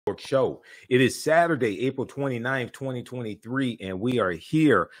Show. It is Saturday, April 29th, 2023, and we are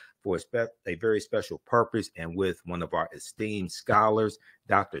here for a very special purpose and with one of our esteemed scholars,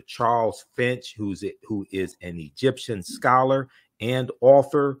 Dr. Charles Finch, who is an Egyptian scholar and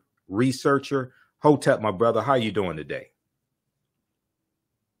author, researcher. Hotep, my brother, how you doing today?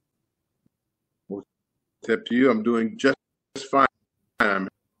 Hotep to you. I'm doing just fine. I'm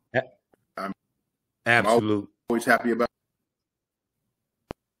absolute. Always happy about.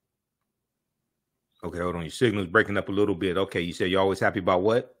 Okay, hold on. Your signal's breaking up a little bit. Okay, you said you're always happy about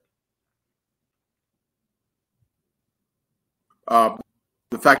what?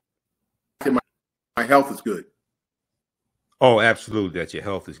 The fact that my health is good. Oh, absolutely, that your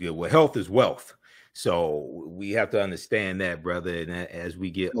health is good. Well, health is wealth. So we have to understand that, brother. And as we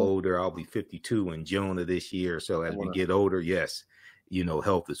get older, I'll be 52 in June of this year. So as we get older, yes, you know,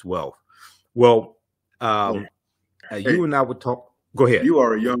 health is wealth. Well, you and I would talk. Go ahead. You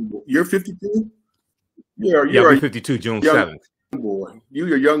are a young boy. You're 52? You're 52, June 7th. Boy.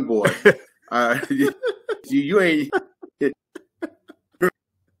 You're a young boy. you ain't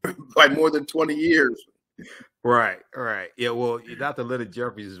by more than 20 years. Right. Yeah, well, Dr. Little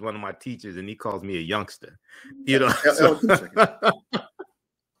Jeffries is one of my teachers, and he calls me a youngster. You know,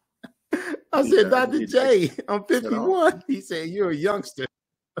 I said, Dr. J, I'm 51. He said, you're a youngster.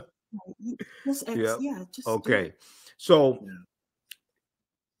 Yeah. Okay. So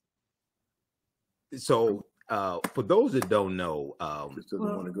for those that don't know,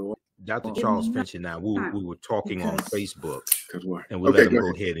 Dr. Charles Finch and I, we were talking on Facebook, and we'll let him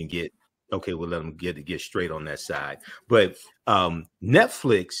go ahead and get. Okay, we'll let them get straight on that side. But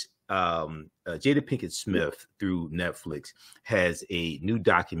Netflix, Jada Pinkett Smith through Netflix has a new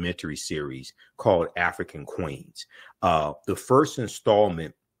documentary series called African Queens. The first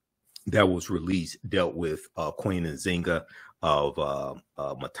installment that was released dealt with Queen Nzinga of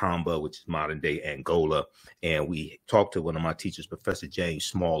Matamba, which is modern day Angola. And we talked to one of my teachers, Professor James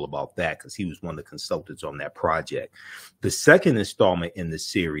Small, about that because he was one of the consultants on that project. The second installment in the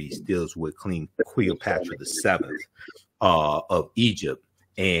series deals with Queen Cleopatra VII of Egypt.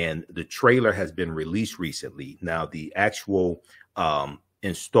 And the trailer has been released recently. Now, the actual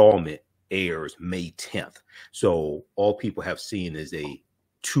installment airs May 10th. So all people have seen is a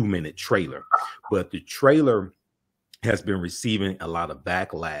 2-minute trailer. But the trailer has been receiving a lot of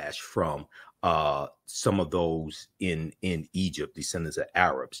backlash from some of those in Egypt, descendants of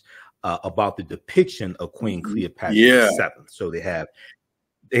Arabs, about the depiction of Queen Cleopatra VII. So they have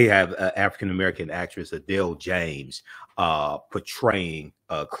African American actress Adele James portraying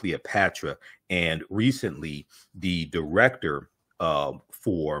Cleopatra, and recently the director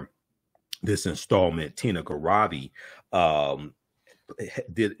for this installment, Tina Garavi,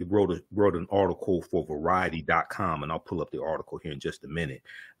 wrote an article for Variety.com, and I'll pull up the article here in just a minute.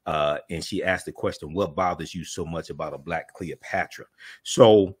 And she asked the question, what bothers you so much about a Black Cleopatra?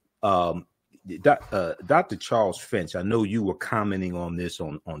 So Dr. Charles Finch, I know you were commenting on this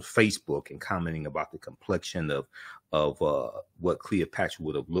on Facebook and commenting about the complexion of what Cleopatra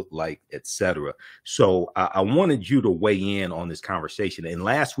would have looked like, etc. So I wanted you to weigh in on this conversation. And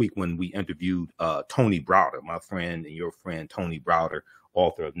last week when we interviewed Tony Browder, my friend and your friend Tony Browder,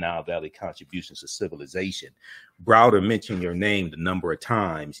 author of Nile Valley Contributions to Civilization, Browder mentioned your name the number of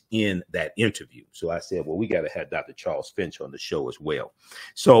times in that interview. So I said, well, we got to have Dr. Charles Finch on the show as well.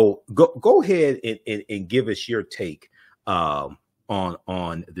 So go ahead and give us your take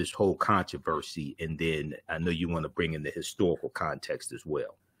on this whole controversy, and then I know you want to bring in the historical context as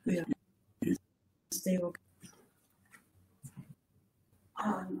well. Yeah.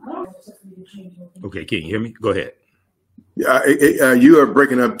 Okay, can you hear me? Go ahead. Yeah, you are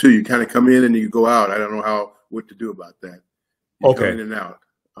breaking up too. You kind of come in and you go out. I don't know what to do about that. You come in and out.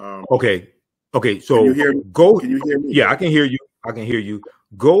 Okay. So can you hear me? Can you hear me? Yeah, I can hear you.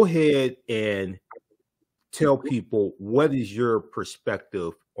 Go ahead and tell people, what is your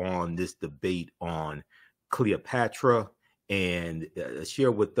perspective on this debate on Cleopatra, and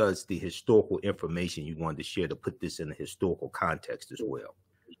share with us the historical information you wanted to share to put this in a historical context as well.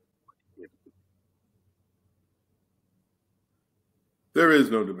 There is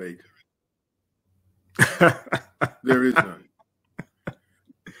no debate. There is none.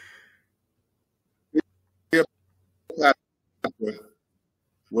 Cleopatra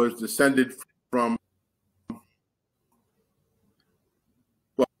was descended from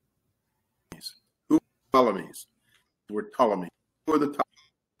Ptolemies. Were Ptolemy. For the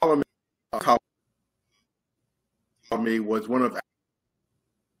Ptolemy, Ptolemy was one of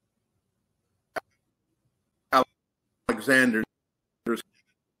Alexander's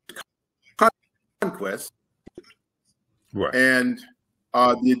conquests, right? And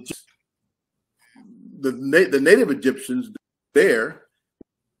the native Egyptians there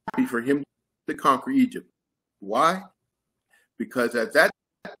happy for him to conquer Egypt. Why? Because at that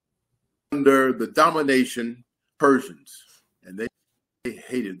under the domination Persians, and they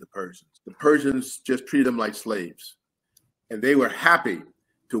hated the Persians. The Persians just treated them like slaves, and they were happy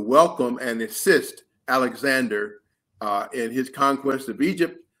to welcome and assist Alexander in his conquest of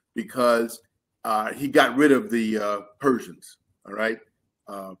Egypt because he got rid of the Persians. All right,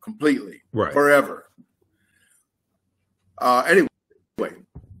 completely, right, forever. Anyway,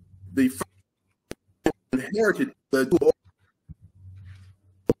 the inherited the,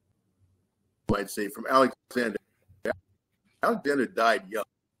 I'd say, from Alexander. Alexander died young.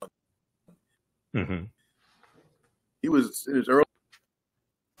 Mm-hmm. He was in his early.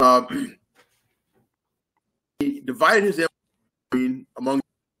 He divided his empire among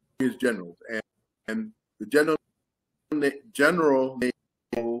his generals, and the general name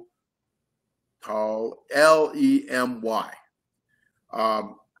called Lemy.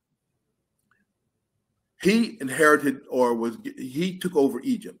 He inherited, or he took over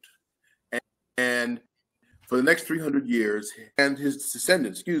Egypt, and for the next 300 years, and his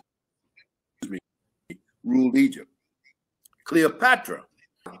descendants, ruled Egypt. Cleopatra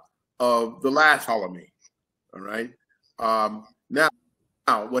of the last Ptolemy. All right. Now,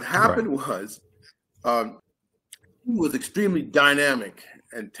 what happened was he was extremely dynamic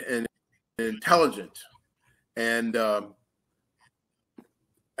and intelligent, and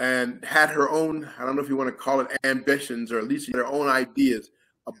had her own, I don't know if you want to call it ambitions, or at least her own ideas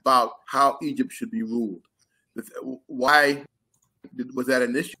about how Egypt should be ruled. Why was that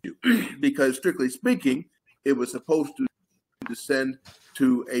an issue? Because strictly speaking, it was supposed to descend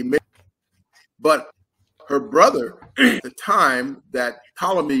to a male. But her brother, at the time that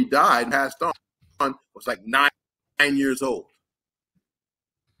Ptolemy died, passed on, was like 9 years old.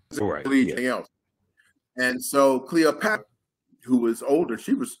 Right. Anything else. And so Cleopatra, who was older,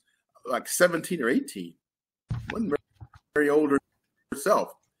 she was like 17 or 18, wasn't very old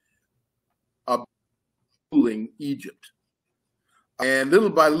herself, ruling Egypt. And little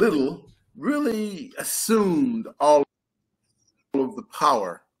by little, really assumed all of the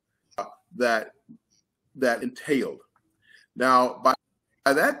power that entailed. Now, by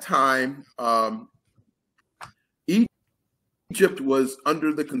that time, Egypt was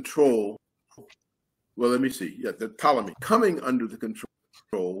under the control. Well, let me see. Yeah, the Ptolemy coming under the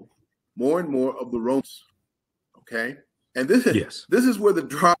control more and more of the Romans. Okay, and this is where the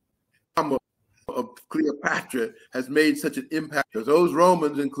drama of Cleopatra has made such an impact, because those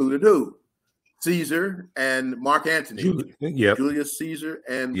Romans included who? Caesar and Mark Antony. Julius Caesar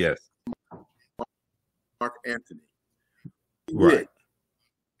and Mark Antony. Right.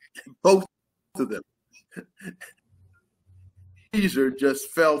 Both of them. Caesar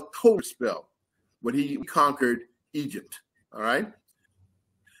just fell total spell when he conquered Egypt. All right.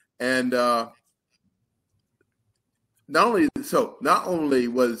 And not only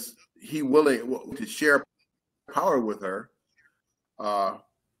was he willing to share power with her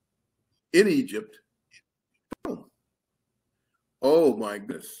in Egypt. Oh my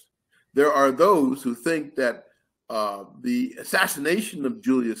goodness. There are those who think that the assassination of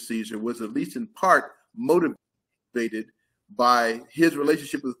Julius Caesar was at least in part motivated by his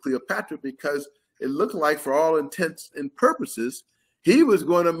relationship with Cleopatra, because it looked like, for all intents and purposes, he was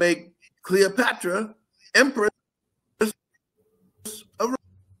going to make Cleopatra empress of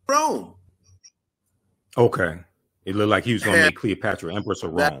Rome. Okay. It looked like he was going to make Cleopatra empress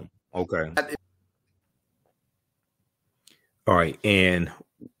of Rome. Okay. All right. And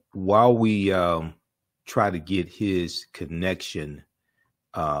while we try to get his connection,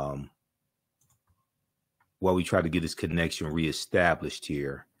 reestablished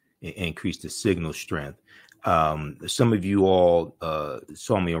here and increase the signal strength, some of you all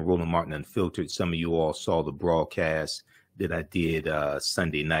saw me on Roland Martin Unfiltered. Some of you all saw the broadcast that I did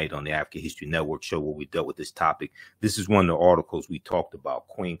Sunday night on the African History Network show, where we dealt with this topic. This is one of the articles we talked about.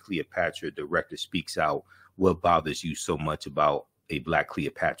 Queen Cleopatra, director speaks out. What bothers you so much about a Black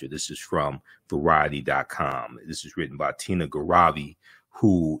Cleopatra? This is from Variety.com. This is written by Tina Garavi,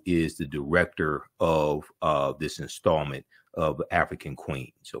 who is the director of this installment of African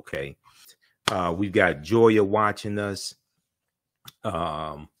Queens. Okay. We've got Joya watching us,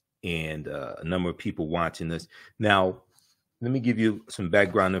 and a number of people watching us. Now, let me give you some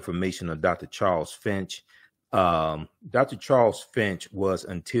background information on Dr. Charles Finch. Dr. Charles Finch was,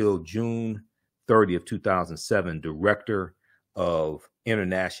 until June 30th, 2007, director of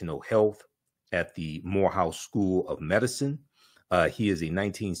international health at the Morehouse School of Medicine. He is a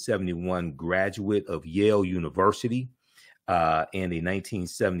 1971 graduate of Yale University. and a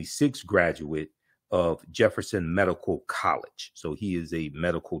 1976 graduate of Jefferson Medical College. So he is a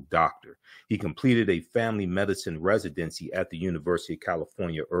medical doctor. He completed a family medicine residency at the University of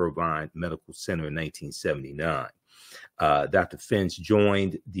California, Irvine Medical Center in 1979. Dr. Finch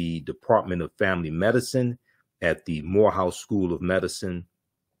joined the Department of Family Medicine at the Morehouse School of Medicine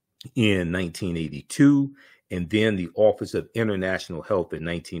in 1982, and then the Office of International Health in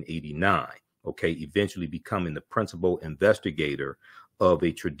 1989. Okay, eventually becoming the principal investigator of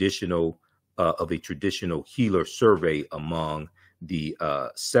a traditional healer survey among the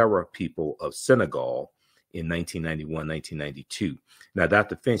Sarah people of Senegal in 1991-1992. Now,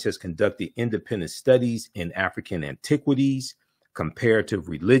 Dr. Finch has conducted independent studies in African antiquities, comparative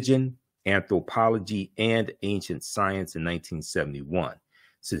religion, anthropology, and ancient science in 1971.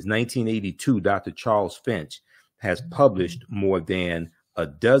 Since 1982, Dr. Charles Finch has published more than a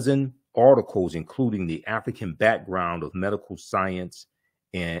dozen articles, including the African background of medical science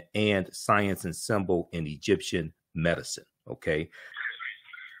and science and symbol in Egyptian medicine. Okay,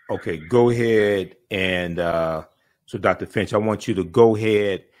 go ahead. And so, Dr. Finch, I want you to go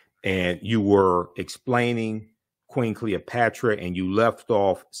ahead, and you were explaining Queen Cleopatra, and you left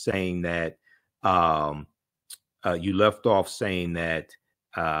off saying that some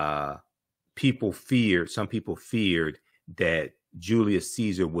people feared that Julius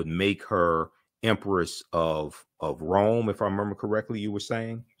Caesar would make her Empress of Rome, if I remember correctly. You were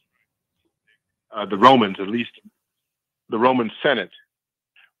saying the Romans, at least the Roman Senate,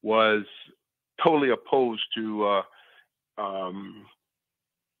 was totally opposed to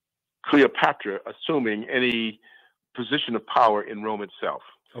Cleopatra assuming any position of power in Rome itself.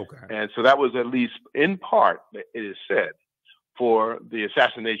 Okay. And so that was, at least in part, it is said, for the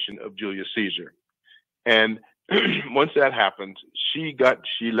assassination of Julius Caesar. And once that happened, she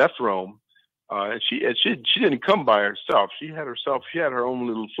left Rome, and she didn't come by herself. She had her own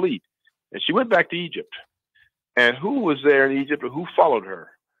little fleet, and she went back to Egypt. And who was there in Egypt, or who followed her?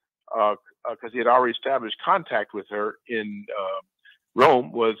 Because he had already established contact with her in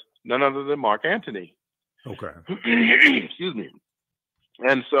Rome, was none other than Mark Antony. Okay. Excuse me.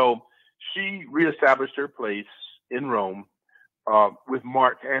 And so she reestablished her place in Rome with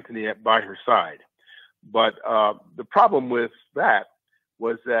Mark Antony by her side. But the problem with that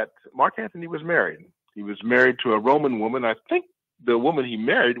was that Mark Antony was married. He was married to a Roman woman. I think the woman he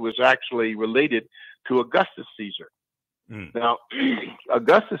married was actually related to Augustus Caesar. Mm. Now,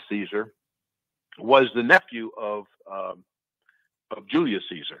 Augustus Caesar was the nephew of Julius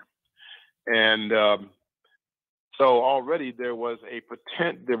Caesar, and so already there was a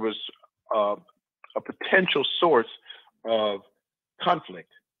potential source of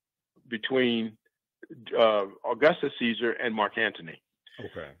conflict between Augustus Caesar and Mark Antony.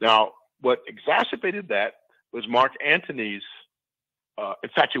 Okay. Now, what exacerbated that was Mark Antony's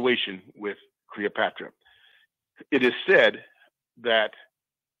infatuation with Cleopatra. It is said that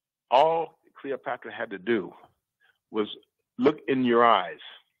all Cleopatra had to do was look in your eyes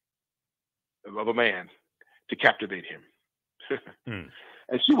of a man to captivate him. Mm.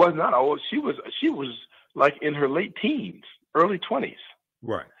 And she was not old. She was like in her late teens, early 20s.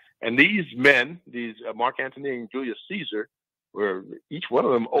 Right. And these men, Mark Antony and Julius Caesar, were each one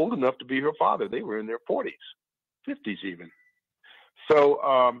of them old enough to be her father. They were in their 40s, 50s even. So,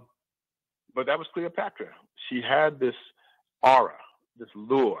 but that was Cleopatra. She had this aura, this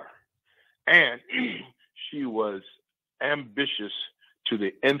lure, and she was ambitious to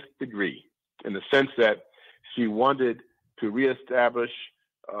the nth degree, in the sense that she wanted to reestablish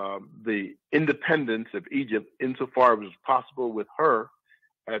the independence of Egypt insofar as was possible with her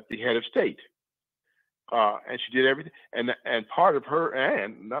at the head of state. And she did everything. And part of her,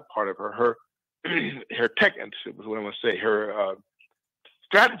 and not part of her technique, was what I want to say, her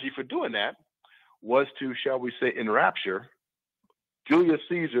strategy for doing that was to, shall we say, enrapture Julius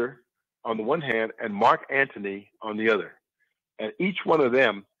Caesar on the one hand and Mark Antony on the other. And each one of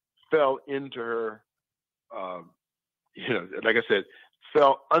them fell into her, like I said,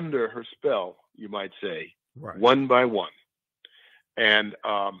 fell under her spell, you might say, right, one by one. And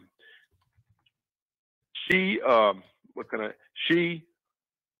she,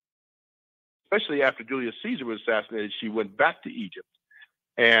 especially after Julius Caesar was assassinated, she went back to Egypt.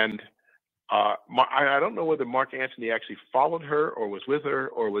 And I don't know whether Mark Antony actually followed her or was with her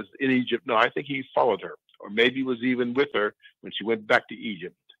or was in Egypt. No, I think he followed her, or maybe was even with her when she went back to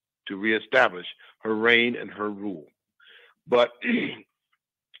Egypt to reestablish her reign and her rule. But the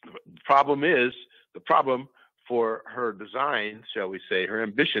problem for her design, shall we say, her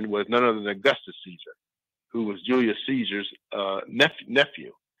ambition was none other than Augustus Caesar, who was Julius Caesar's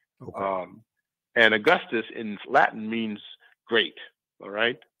nephew. Okay. And Augustus in Latin means great. All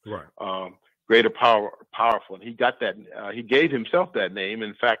right. Right. Greater, powerful. And he got that. He gave himself that name.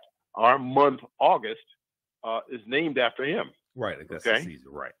 In fact, our month August is named after him. Right. Augustus Caesar.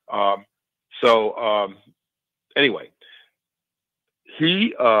 Right. Anyway,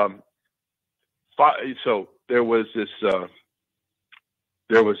 he so there was this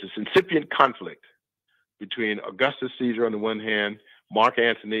incipient conflict between Augustus Caesar on the one hand, Mark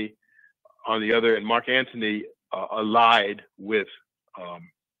Antony on the other, and Mark Antony allied with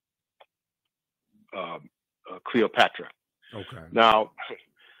Cleopatra. Okay. Now,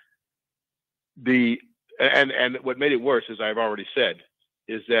 and what made it worse, as I've already said,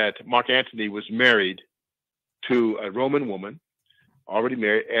 is that Mark Antony was married to a Roman woman, already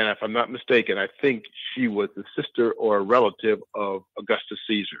married, and if I'm not mistaken, I think she was the sister or a relative of Augustus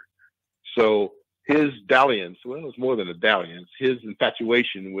Caesar. So his dalliance, well, it was more than a dalliance, his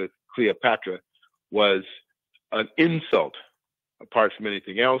infatuation with Cleopatra was an insult apart from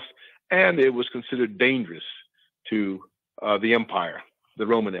anything else, and it was considered dangerous to the empire, the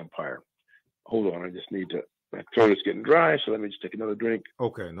Roman Empire. Hold on, I just need to, my throat is getting dry, so let me just take another drink.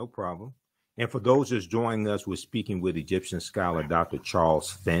 Okay, no problem. And for those just joining us, we're speaking with Egyptian scholar Dr. Charles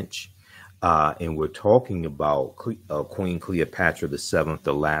Finch, and we're talking about Queen Cleopatra VII,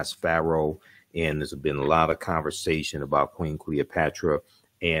 the last pharaoh. And there's been a lot of conversation about Queen Cleopatra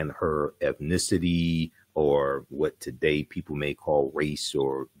and her ethnicity, or what today people may call race,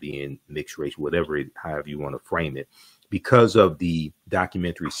 or being mixed race, however you want to frame it, because of the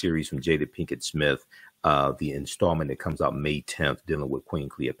documentary series from Jada Pinkett Smith, the installment that comes out May 10th dealing with Queen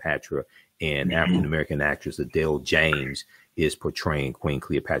Cleopatra, and African-American actress Adele James is portraying Queen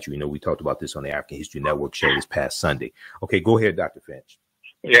Cleopatra. You know, we talked about this on the African History Network show this past Sunday. Okay, go ahead, Dr. Finch.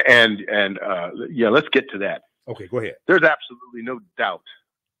 Yeah, and let's get to that. Okay, go ahead. There's absolutely no doubt,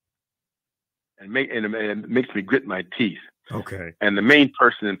 and it makes me grit my teeth. Okay. And the main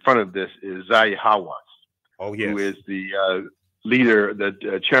person in front of this is Zahi Hawass. Oh, yes. Who is the leader,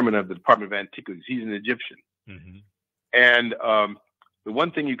 the chairman of the Department of Antiquities. He's an Egyptian. Mm-hmm. And the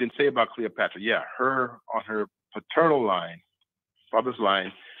one thing you can say about Cleopatra, on her paternal line, father's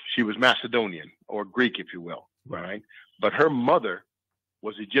line, she was Macedonian, or Greek, if you will. Right. But her mother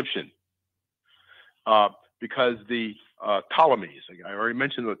was Egyptian, because the Ptolemies, I already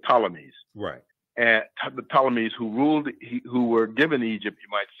mentioned the Ptolemies. Right. And the Ptolemies who were given Egypt, you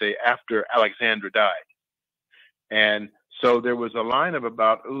might say, after Alexander died. And so there was a line of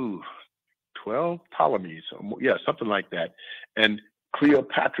about 12 Ptolemies, something like that. And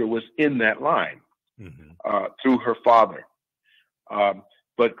Cleopatra was in that line through her father.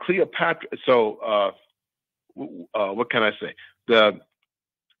 But Cleopatra, what can I say?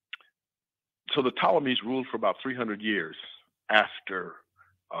 So the Ptolemies ruled for about 300 years after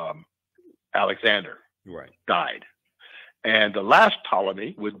Alexander died. And the last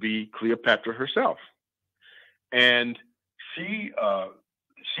Ptolemy would be Cleopatra herself. And she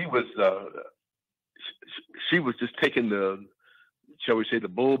was just taking shall we say, the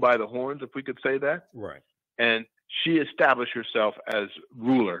bull by the horns, if we could say that. Right. And she established herself as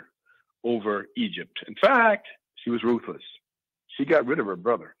ruler over Egypt. In fact, she was ruthless. She got rid of her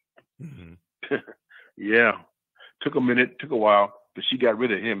brother. Mm-hmm. Yeah. Took a minute, took a while, but she got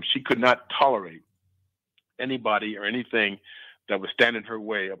rid of him. She could not tolerate anybody or anything that would stand in her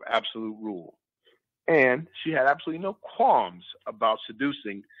way of absolute rule. And she had absolutely no qualms about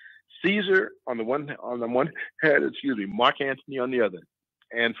seducing Caesar on the one hand, Mark Antony on the other.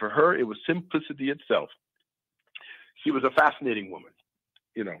 And for her, it was simplicity itself. She was a fascinating woman,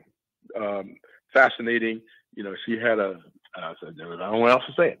 fascinating. She had I don't know what else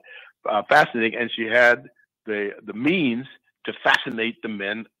to say it. Fascinating, and she had the means to fascinate the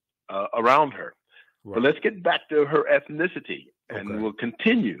men around her. Right. But let's get back to her ethnicity, and we'll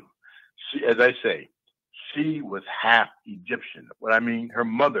continue. As I say, she was half Egyptian. What I mean, her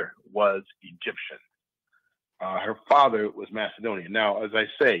mother was Egyptian. Her father was Macedonian. Now, as I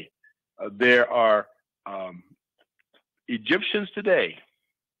say, there are Egyptians today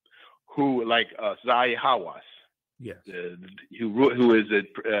who, like Zahi Hawass, yes, who is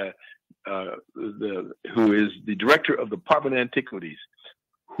the director of the Department of Antiquities,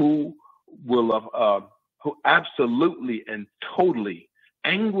 who absolutely and totally,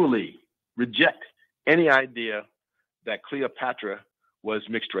 angrily reject any idea that Cleopatra was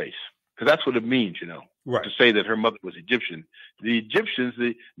mixed race, because that's what it means, right, to say that her mother was Egyptian. The Egyptians,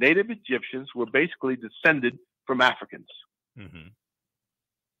 the native Egyptians, were basically descended from Africans. Mm-hmm.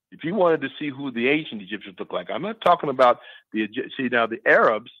 If you wanted to see who the ancient Egyptians look like, I'm not talking about the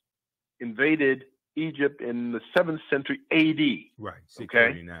Arabs invaded Egypt in the 7th century A.D. Right,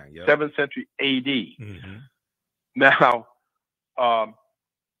 639. Okay, yep. 7th century A.D. Mm-hmm. Now, Zahi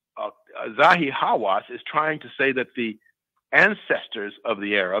Hawass is trying to say that the ancestors of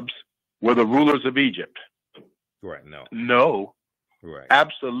the Arabs were the rulers of Egypt. Right. No. No. Right.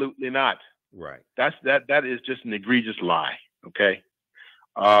 Absolutely not. Right. That is just an egregious lie. Okay.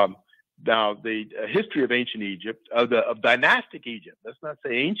 Now, the history of ancient Egypt, of dynastic Egypt, let's not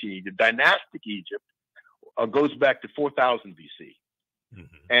say ancient Egypt, dynastic Egypt, goes back to 4000 BC.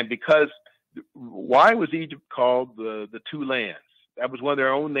 Mm-hmm. And why was Egypt called the two lands? That was one of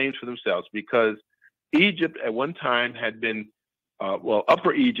their own names for themselves, because Egypt at one time had been,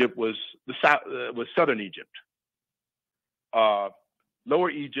 Upper Egypt was was southern Egypt. Lower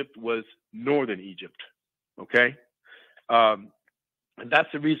Egypt was northern Egypt. Okay. And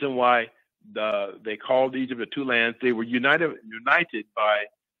that's the reason why they called Egypt the two lands. They were united by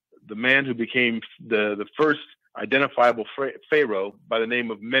the man who became the first identifiable pharaoh by the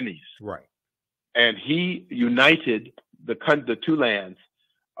name of Menes. Right. And he united the two lands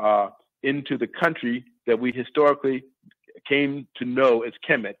into the country that we historically came to know as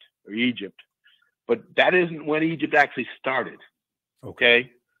Kemet, or Egypt. But that isn't when Egypt actually started.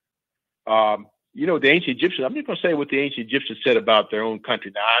 Okay. The ancient Egyptians, I'm just going to say what the ancient Egyptians said about their own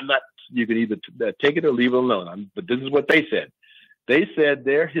country. Now, you can either take it or leave it alone, but this is what they said. They said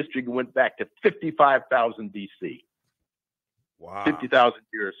their history went back to 55,000 BC. Wow.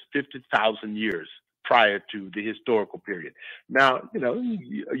 50,000 years prior to the historical period. Now,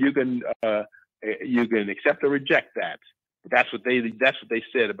 you can accept or reject that, but that's what they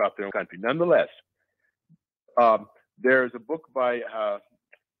said about their own country. Nonetheless, there's a book by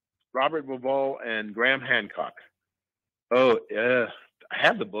Robert Bauval and Graham Hancock. Oh, yeah, I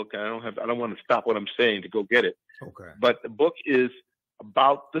have the book. I don't want to stop what I'm saying to go get it. Okay. But the book is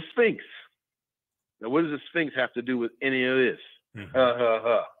about the Sphinx. Now, what does the Sphinx have to do with any of this?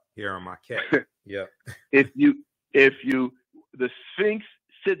 Mm-hmm. Here on my cat. Yeah. The Sphinx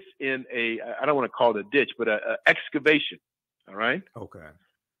sits in I don't want to call it a ditch, but a excavation. All right. Okay.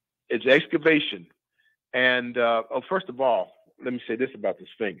 It's excavation. And first of all, let me say this about the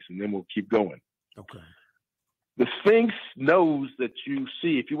Sphinx, and then we'll keep going. Okay. The Sphinx nose that you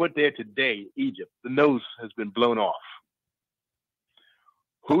see, if you went there today, Egypt, the nose has been blown off.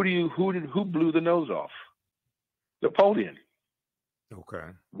 Who blew the nose off? Napoleon. Okay.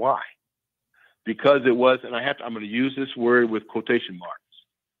 Why? Because it was, and I'm going to use this word with quotation marks.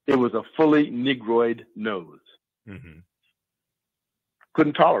 It was a fully Negroid nose. Mm-hmm.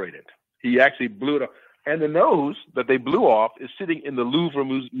 Couldn't tolerate it. He actually blew it off. And the nose that they blew off is sitting in the Louvre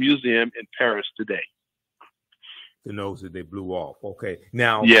Museum in Paris today. The nose that they blew off. Okay.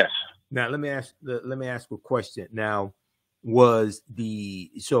 Now, yes. Now let me ask a question. Now,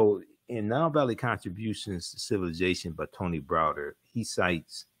 so in Nile Valley Contributions to Civilization by Tony Browder, he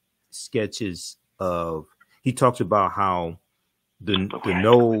cites sketches he talks about how the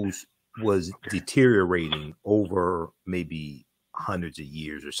nose was deteriorating over maybe hundreds of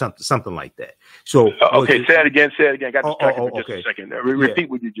years or something like that. So say it again. Got distracted for just a second. Repeat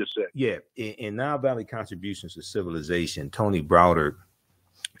what you just said. Yeah. In Nile Valley Contributions to Civilization, Tony Browder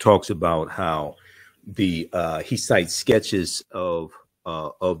talks about how he cites sketches of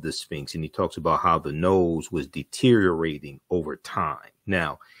the Sphinx, and he talks about how the nose was deteriorating over time.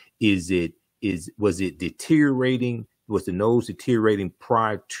 Now, was it deteriorating? Was the nose deteriorating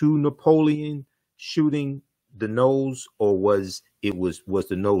prior to Napoleon shooting the nose, or was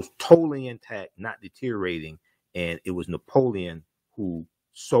the nose totally intact, not deteriorating, and it was Napoleon who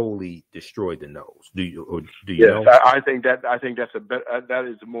solely destroyed the nose? Do you know? I think that's that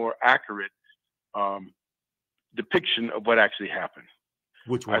is a more accurate depiction of what actually happened.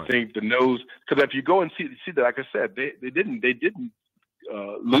 Which one? I think the nose, because if you go and see that, like I said, they didn't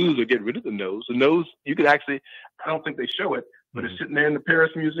lose or get rid of the nose. The nose, you could actually, I don't think they show it, but it's sitting there in the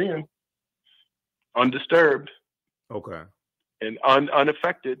Paris Museum, undisturbed. Okay. And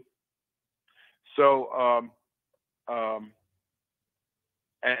unaffected. So,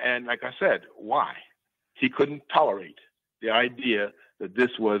 and like I said, why? He couldn't tolerate the idea that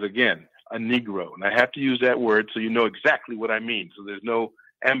this was, again, a Negro. And I have to use that word so you know exactly what I mean. So there's no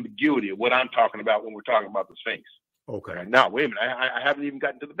ambiguity of what I'm talking about when we're talking about the Sphinx. Okay. Now, wait a minute. I haven't even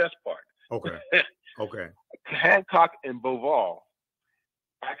gotten to the best part. Okay. Okay. Hancock and Bauval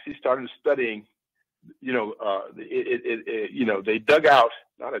actually started studying, they dug out,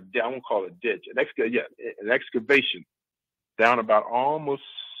 I won't call it a ditch, an excavation down about almost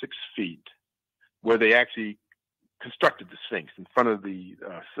 6 feet, where they actually constructed the Sphinx in front of the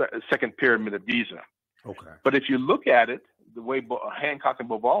second pyramid of Giza. Okay. But if you look at it, the way Hancock and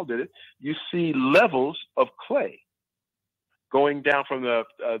Bobal did it, you see levels of clay going down from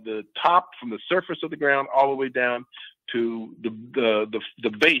the top, from the surface of the ground, all the way down to the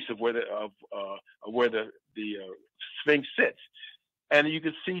base of where the Sphinx sits, and you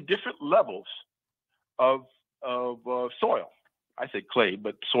can see different levels of soil. I say clay,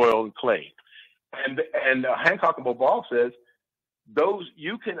 but soil and clay. And Hancock and Bobal says those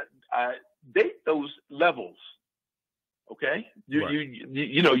you can date those levels. Okay,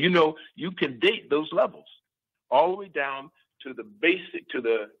 you can date those levels all the way down to the basic, to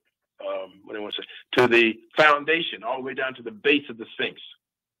the to the foundation, all the way down to the base of the Sphinx.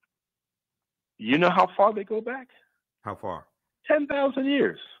 You know how far they go back? How far? 10,000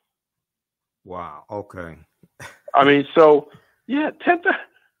 years. Wow. Okay. I mean, so yeah,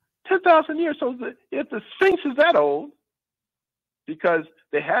 10,000 years. So if the Sphinx is that old, because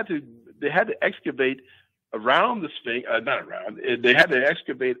they had to excavate around the Sphinx, not around. They had to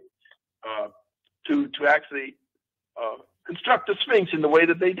excavate to actually construct the Sphinx in the way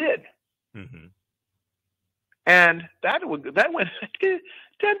that they did. Mm-hmm. And that went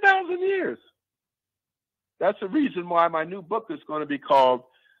 10,000 years. That's the reason why my new book is going to be called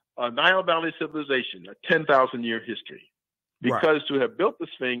Nile Valley Civilization, a 10,000-year history. Because to have built the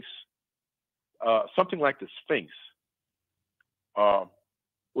Sphinx, something like the Sphinx,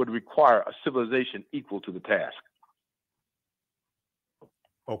 would require a civilization equal to the task.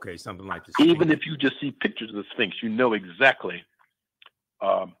 Okay, something like the Sphinx. Even if you just see pictures of the Sphinx, you know exactly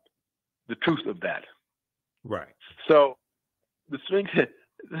the truth of that. Right. So the Sphinx.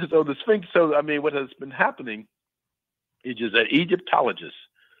 So I mean, what has been happening is just that Egyptologists.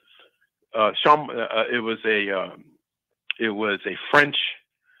 It was a French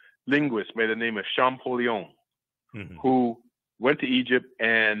linguist by the name of Champollion, mm-hmm. who went to Egypt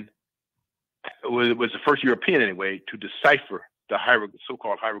and was the first European anyway to decipher the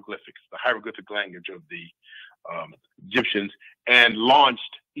so-called hieroglyphics, the hieroglyphic language of the Egyptians, and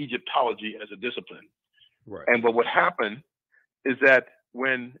launched Egyptology as a discipline. Right. But what happened is that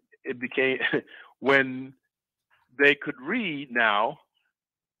when they could read now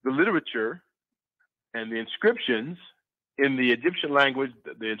the literature and the inscriptions in the Egyptian language,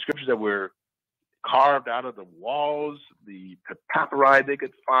 the inscriptions that were carved out of the walls, the papyri they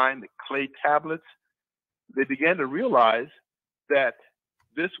could find, the clay tablets, they began to realize that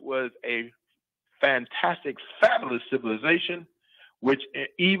this was a fantastic, fabulous civilization, which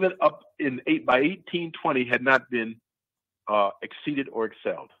even up by 1820 had not been exceeded or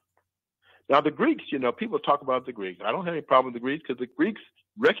excelled. Now the Greeks, people talk about the Greeks. I don't have any problem with the Greeks because the Greeks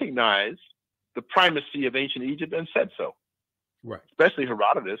recognized the primacy of ancient Egypt and said so. Right. Especially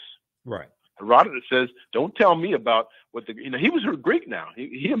Herodotus. Right. Herodotus says, "Don't tell me about what he was a Greek now.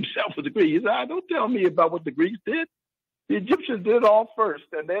 He himself was a Greek. He said, don't tell me about what the Greeks did. The Egyptians did it all first,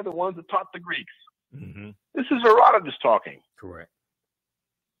 and they're the ones that taught the Greeks." Mm-hmm. This is Herodotus talking. Correct.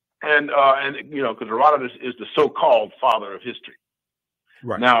 And because Herodotus is the so-called father of history.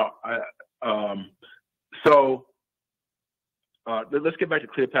 Right. Now, let's get back to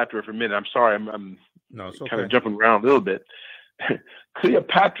Cleopatra for a minute. I'm sorry, I'm kind of jumping around a little bit.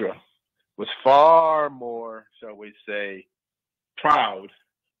 Cleopatra was far more, shall we say, proud,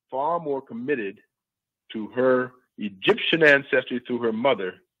 far more committed to her Egyptian ancestry through her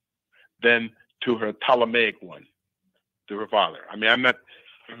mother than to her Ptolemaic one, through her father.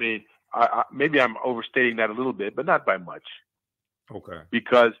 Maybe I'm overstating that a little bit, but not by much. Okay.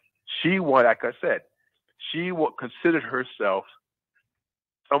 Because she considered herself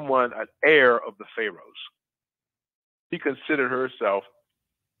an heir of the pharaohs. She considered herself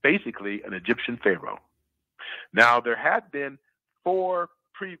basically an Egyptian pharaoh. Now, there had been 3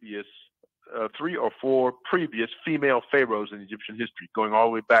 or 4 previous female pharaohs in Egyptian history, going all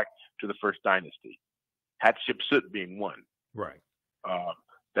the way back to the first dynasty. Hatshepsut being one. Right.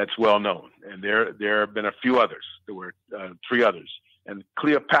 That's well known. And there have been a few others. There were 3 others. And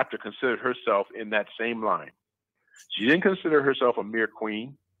Cleopatra considered herself in that same line. She didn't consider herself a mere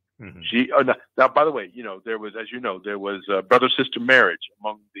queen. Mm-hmm. Now, by the way, there was brother-sister marriage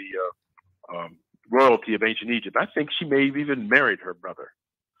among the royalty of ancient Egypt. I think she may have even married her brother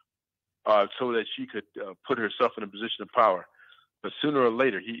so that she could put herself in a position of power. But sooner or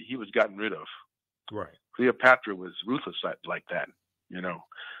later, he was gotten rid of. Right. Cleopatra was ruthless like that,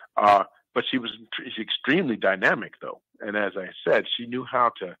 but she's extremely dynamic, though. And as I said, she knew how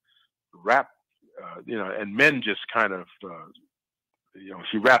to wrap, and men just kind of,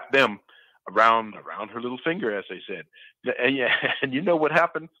 she wrapped them around her little finger, as they said. And you know what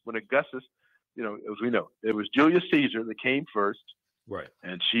happened when Augustus, as we know, it was Julius Caesar that came first. Right.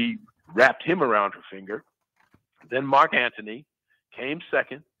 And she wrapped him around her finger. Then Mark Antony came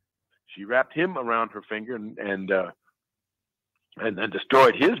second. She wrapped him around her finger and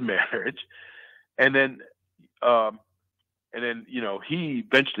destroyed his marriage. And then he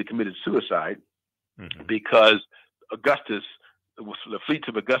eventually committed suicide because Augustus, the fleets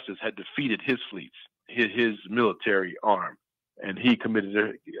of Augustus had defeated his fleets, his military arm, and he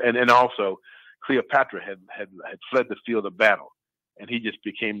committed and also Cleopatra had fled the field of battle, and he just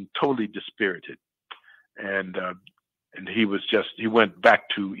became totally dispirited, and he wanted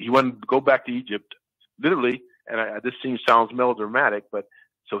to go back to Egypt, literally, and this sounds melodramatic, but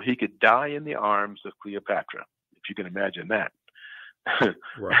so he could die in the arms of Cleopatra, if you can imagine that.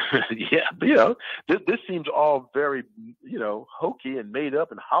 Right. Yeah, but, this seems all very, hokey and made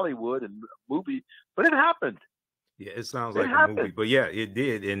up in Hollywood and movie, but it happened. Yeah, it sounds like a movie, but yeah, it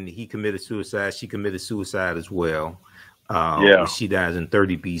did. And he committed suicide. She committed suicide as well. She dies in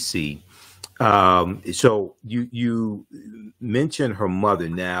 30 BC. So you mentioned her mother.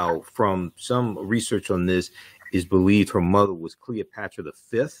 Now, from some research on this, is believed her mother was Cleopatra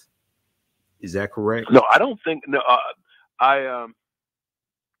V. Is that correct? No, I don't think. No, I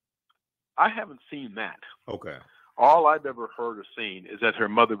haven't seen that. Okay. All I've ever heard or seen is that her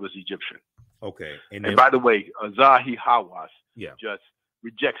mother was Egyptian. Okay. And by the way, Zahi Hawass just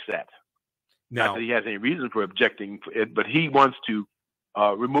rejects that. Now, not that he has any reason for objecting it, but he wants to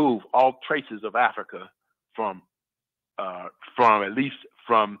remove all traces of Africa from at least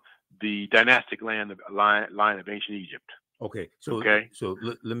from the dynastic line of ancient Egypt. Okay. So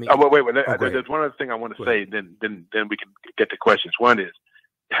let me. Oh, wait. There's one other thing I want to say. Then we can get to questions. One is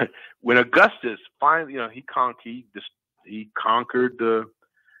when Augustus finally, he conquered the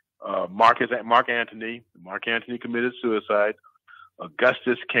Mark Antony. Mark Antony committed suicide.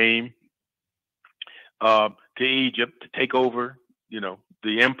 Augustus came to Egypt to take over,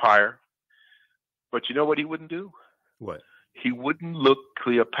 the empire. But you know what he wouldn't do? What? He wouldn't look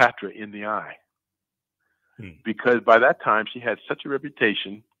Cleopatra in the eye. Because by that time she had such a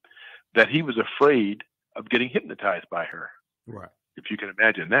reputation that he was afraid of getting hypnotized by her. Right. If you can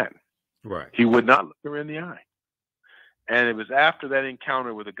imagine that. Right. He would not look her in the eye. And it was after that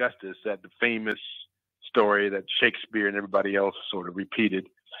encounter with Augustus that the famous story that Shakespeare and everybody else sort of repeated.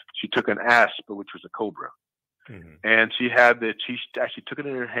 She took an asp, which was a cobra. Mm-hmm. And she actually took it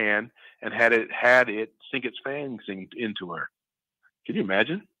in her hand and had it sink its fangs into her. Can you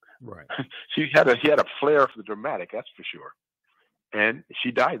imagine? Right. He had a flair for the dramatic, that's for sure. And she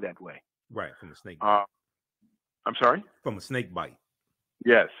died that way. Right, from a snake bite. I'm sorry? From a snake bite.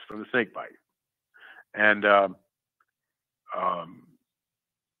 Yes, from the snake bite. And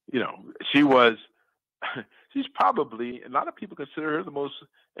she's probably, a lot of people consider her the most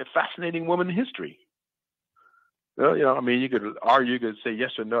fascinating woman in history. Well, you could argue, you could say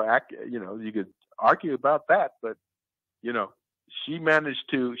yes or no, you could argue about that, but, she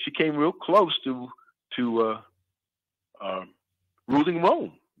came real close to ruling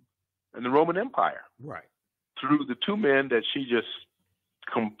Rome and the Roman Empire. Right. Through the two men that she just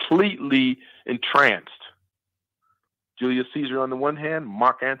completely entranced. Julius Caesar on the one hand,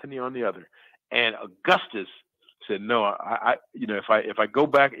 Mark Antony on the other. And Augustus said, no, if I go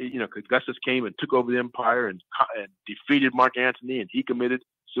back, Augustus came and took over the empire and defeated Mark Antony, and he committed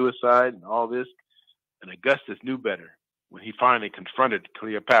suicide and all this. And Augustus knew better. When he finally confronted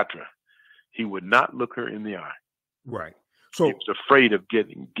Cleopatra, he would not look her in the eye. Right. So he was afraid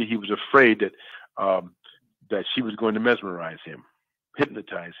that that she was going to mesmerize him,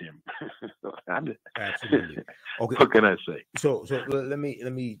 hypnotize him. Absolutely. Okay. What can I say? So let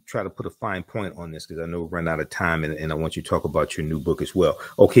me try to put a fine point on this, because I know we're running out of time, and I want you to talk about your new book as well.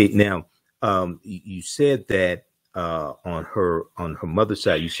 Okay. Now, you said that on her mother's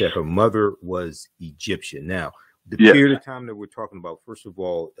side, you said her mother was Egyptian. Now, the period of time that we're talking about, first of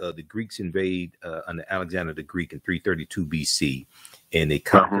all, the Greeks invade under Alexander the Greek in 332 BC, and they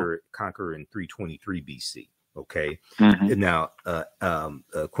conquer in 323 BC. Okay. Mm-hmm. Now,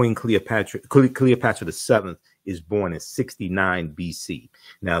 Queen Cleopatra VII is born in 69 BC.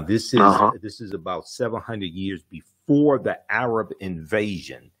 Now, this is about 700 years before the Arab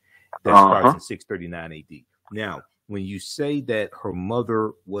invasion that starts in 639 AD. Now, when you say that her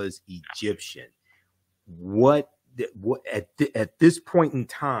mother was Egyptian, what at this point in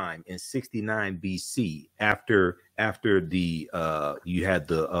time in 69 BC, after the you had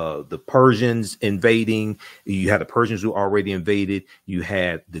the Persians invading, you had the Persians who already invaded, you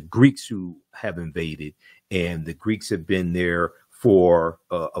had the Greeks who have invaded, and the Greeks have been there for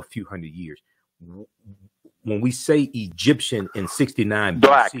a few hundred years. When we say Egyptian in 69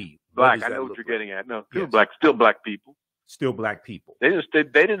 BC, black, I know what you're getting at. No, still black people. Still black people. They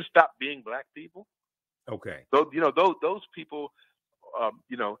didn't stop being black people. Okay. So those people,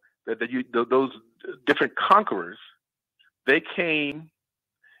 those different conquerors, they came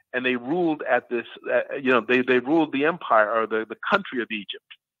and they ruled at this. They ruled the empire or the country of Egypt.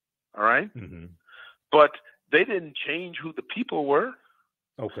 All right. Mm-hmm. But they didn't change who the people were.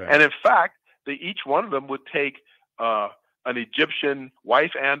 Okay. And in fact, each one of them would take an Egyptian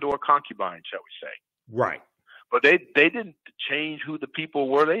wife and or concubine, shall we say? Right. But they didn't change who the people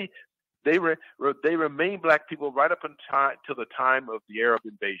were. They remained black people right up until the time of the Arab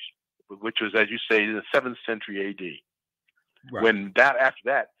invasion, which was, as you say, in the 7th century A.D. Right. When after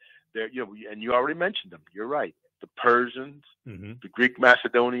that, and you already mentioned them. You're right. The Persians, mm-hmm. the Greek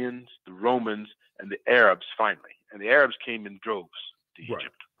Macedonians, the Romans, and the Arabs finally. And the Arabs came in droves to Egypt.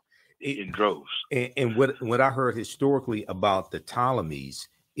 Right. In droves. And what I heard historically about the Ptolemies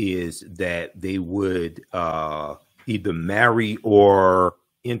is that they would either marry or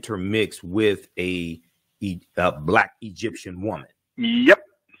intermix with a black Egyptian woman. Yep.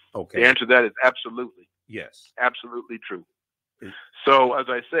 Okay. The answer to that is absolutely. Yes. Absolutely true. So, as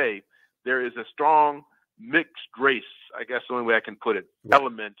I say, there is a strong mixed race, I guess the only way I can put it, right.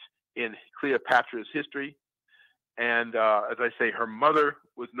 element in Cleopatra's history. And as I say, her mother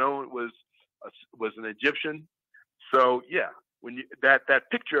was an Egyptian. So, yeah, when that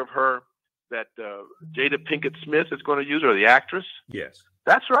picture of her that Jada Pinkett Smith is going to use, or the actress. Yes.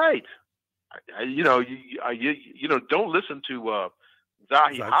 That's right. Don't listen to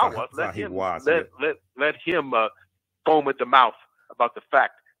Zahi Hawass. Let him foam at the mouth about the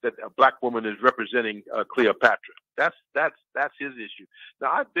fact that a black woman is representing Cleopatra. That's his issue.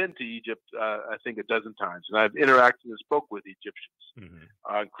 Now, I've been to Egypt, I think a dozen times, and I've interacted and spoke with Egyptians,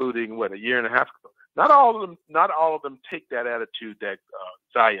 mm-hmm. Including a year and a half ago. Not all of them take that attitude that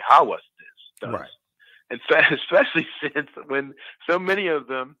Zahi Hawass does. Right. And especially since when so many of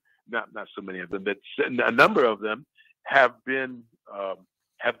them, not so many of them, but a number of them have been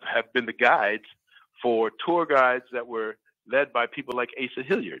the guides for tour guides that were led by people like Asa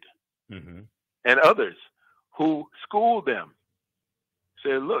Hilliard, mm-hmm. and others who schooled them.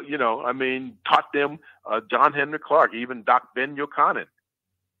 Said, look, taught them John Henry Clark, even Doc Ben Yochanan,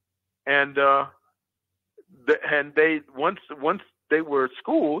 and they once they were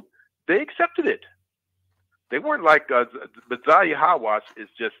schooled, they accepted it. They weren't like, but Zahi Hawass is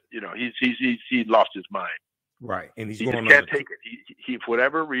just, he lost his mind. Right, and he just can't take it. He for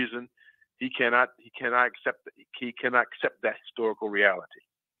whatever reason, he cannot accept that historical reality.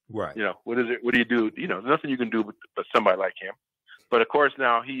 Right. What is it? What do you do? Nothing you can do but somebody like him. But of course,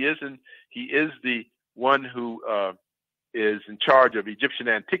 now he is the one who is in charge of Egyptian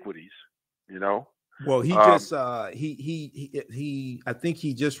antiquities. Well, he just he I think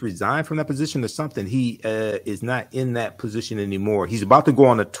he just resigned from that position or something. He is not in that position anymore. He's about to go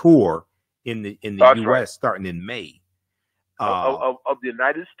on a tour in the U.S. Right. starting in May of the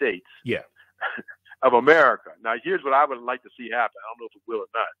United States. Yeah, of America. Now, here's what I would like to see happen. I don't know if it will or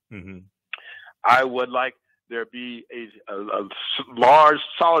not. Mm-hmm. I would like there be a large,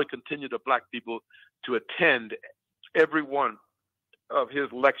 solid contingent of black people to attend every one of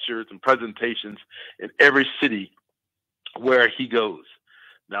his lectures and presentations in every city where he goes.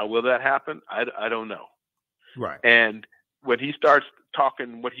 Now, will that happen? I don't know. Right. And when he starts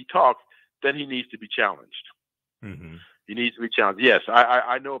talking what he talks, then he needs to be challenged. Mm-hmm. He needs to be challenged. Yes,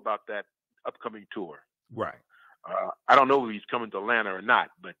 I know about that upcoming tour. Right. I don't know if he's coming to Atlanta or not,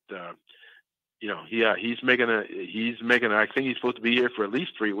 but he's making. I think he's supposed to be here for at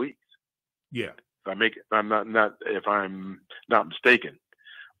least 3 weeks. Yeah. If I'm not mistaken,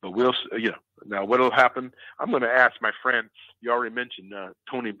 but we'll, now what'll happen? I'm going to ask my friend. You already mentioned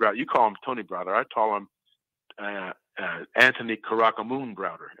Tony Browder. You call him Tony Browder. I call him Anthony Karakamoon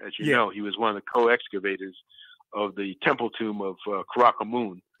Browder. As you know, he was one of the co-excavators of the temple tomb of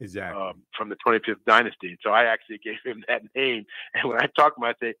Karakamoon. Exactly. From the 25th dynasty. And so I actually gave him that name. And when I talk to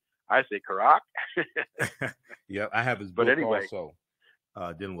him, I say Karak. Yeah, I have his book also.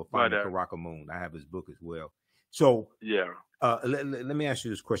 Dealing with finding Karakamoon. I have his book as well. So yeah, let me ask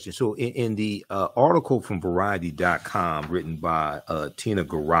you this question. So in the article from Variety.com written by Tina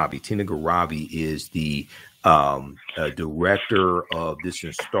Garabi. Tina Garabi is the director of this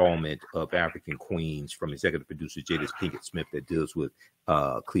installment of African Queens from executive producer Jada Pinkett Smith that deals with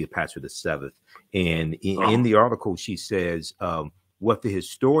Cleopatra VII. And in the article, she says what the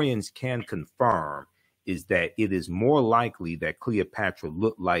historians can confirm is that it is more likely that Cleopatra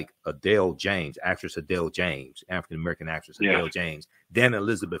looked like Adele James, actress Adele James, African-American actress Adele James, than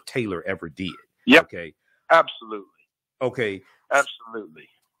Elizabeth Taylor ever did. Yep. Okay. Absolutely. Okay. Absolutely.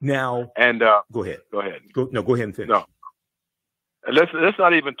 Now, and go ahead. Go ahead. Go ahead and finish. No. let's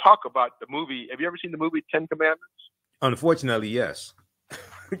not even talk about the movie. Have you ever seen the movie 10 Commandments? Unfortunately, yes.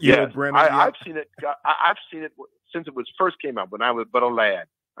 Yes, I've seen it. I've seen it since it was first came out when I was but a lad.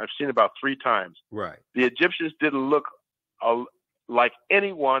 I've seen it about 3 times. Right. The Egyptians didn't look like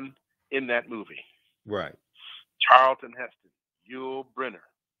anyone in that movie. Right. Charlton Heston, Yul Brynner.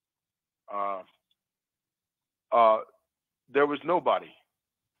 There was nobody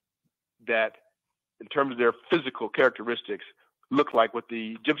that, in terms of their physical characteristics, looked like what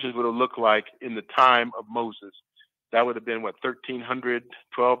the Egyptians would have looked like in the time of Moses. That would have been, what, 1300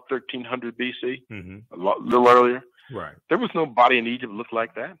 BC? Mm-hmm. A little earlier. Right. There was nobody in Egypt looked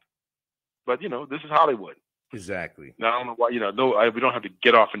like that. But, you know, this is Hollywood. Exactly. Now, I don't know why, you know, we don't have to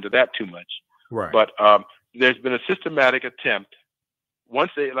get off into that too much. Right. But there's been a systematic attempt.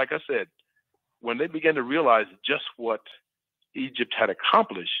 Once they, like I said, when they began to realize just what Egypt had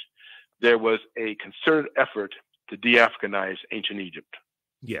accomplished, there was a concerted effort to de-Africanize ancient Egypt.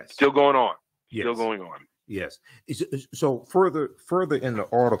 Yes. Still going on. Yes. Still going on. Yes. So further in the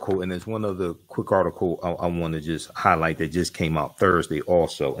article, and there's one other quick article I want to just highlight that just came out Thursday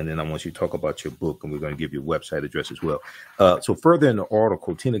also, and then I want you to talk about your book, and we're going to give you a website address as well. So further in the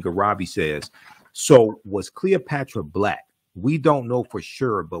article, Tina Garabi says, so was Cleopatra black? We don't know for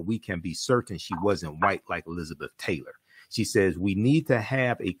sure, but we can be certain she wasn't white like Elizabeth Taylor. She says, we need to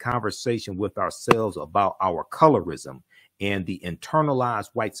have a conversation with ourselves about our colorism and the internalized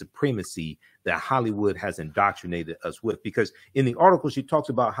white supremacy that Hollywood has indoctrinated us with. Because in the article, she talks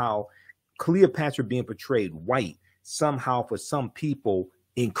about how Cleopatra being portrayed white somehow for some people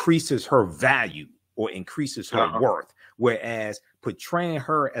increases her value or increases her worth. Whereas portraying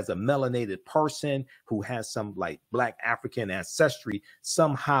her as a melanated person who has some like Black African ancestry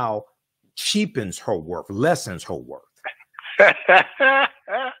somehow cheapens her worth, lessens her worth.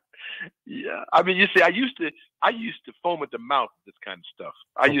 Yeah, I mean, you see, I used to foam at the mouth with this kind of stuff.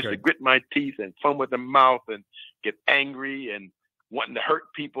 I used to grit my teeth and foam at the mouth and get angry and wanting to hurt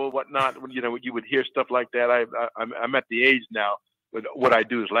people, whatnot. When you would hear stuff like that, I'm at the age now. But what I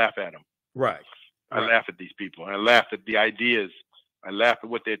do is laugh at them. Right. I laugh at these people. I laugh at the ideas. I laugh at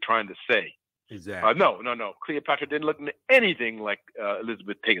what they're trying to say. Exactly. No. Cleopatra didn't look anything like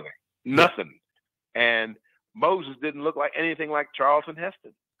Elizabeth Taylor. Nothing. And Moses didn't look like anything like Charlton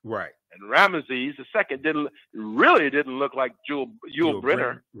Heston. Right. And Ramesses II didn't look like Yul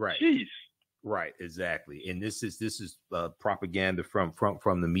Brynner. Right. Jeez. Right. Exactly. And this is propaganda from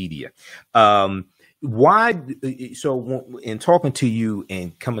the media. Why? So in talking to you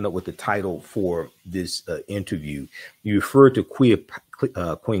and coming up with the title for this interview, you referred to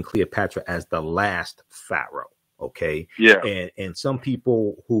Queen Cleopatra as the last pharaoh. Okay. Yeah. And some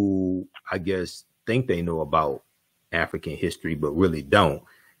people who I guess think they know about African history but really don't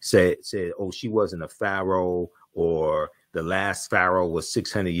said, oh, she wasn't a pharaoh, or the last pharaoh was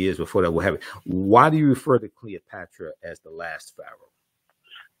 600 years before that. What happened? Why do you refer to Cleopatra as the last pharaoh?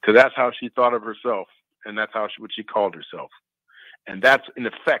 Because that's how she thought of herself, and that's what she called herself, and that's in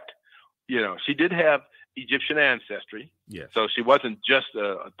effect, she did have Egyptian ancestry. Yes. So she wasn't just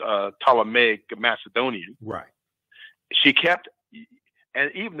a Ptolemaic Macedonian. Right. She kept,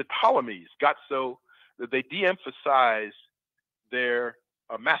 and even the Ptolemies got so that they de-emphasized their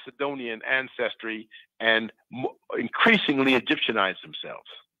Macedonian ancestry and increasingly Egyptianized themselves,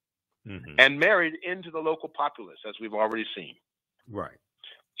 and married into the local populace, as we've already seen. Right.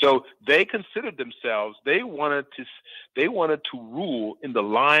 So they considered themselves, they wanted to rule in the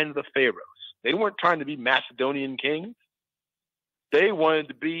line of the pharaohs. They weren't trying to be Macedonian kings. They wanted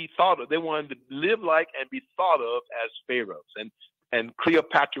to be thought of. They wanted to live like and be thought of as pharaohs. And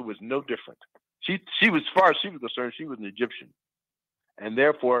Cleopatra was no different. She was, as far as she was concerned, she was an Egyptian. And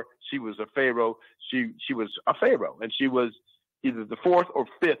therefore, she was a pharaoh. She was a pharaoh, and she was either the 4th or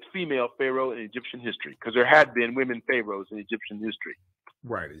 5th female pharaoh in Egyptian history, because there had been women pharaohs in Egyptian history.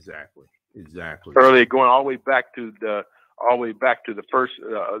 Right. Exactly. Early, going all the way back to the first,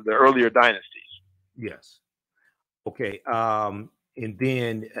 the earlier dynasties. Yes. Okay. And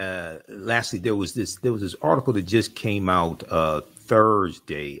then lastly, there was this article that just came out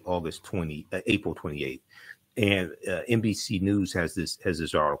Thursday, April 28th. And NBC News has this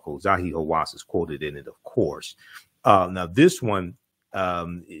article. Zahi Hawass is quoted in it, of course. Now this one,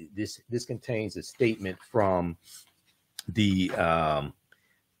 this contains a statement from the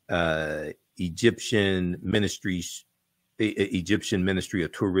Egyptian Ministry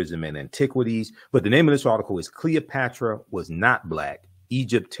of Tourism and Antiquities. But the name of this article is "Cleopatra Was Not Black.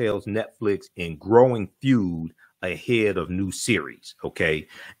 Egypt Tells Netflix in Growing Feud Ahead of New Series." Okay.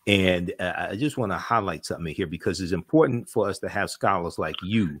 And I just want to highlight something here, because it's important for us to have scholars like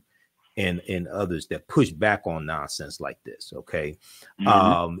you and others that push back on nonsense like this. Okay.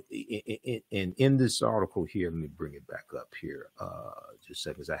 In this article here, let me bring it back up here. Just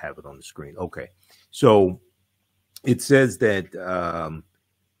seconds. I have it on the screen. Okay. So it says that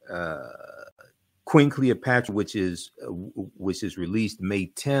Queen Cleopatra, which is released May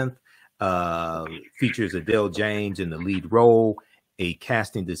 10th, features Adele James in the lead role, a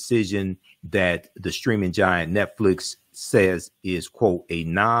casting decision that the streaming giant Netflix says is, quote, a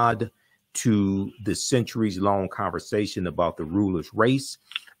nod to the centuries-long conversation about the ruler's race,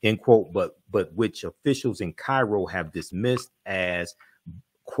 end quote, but which officials in Cairo have dismissed as,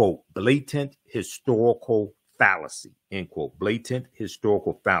 quote, blatant historical fallacy, end quote, blatant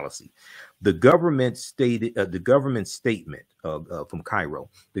historical fallacy. The government stated, the government statement from Cairo,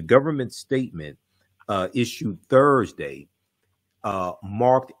 the government statement issued Thursday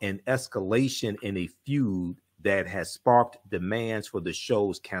marked an escalation in a feud that has sparked demands for the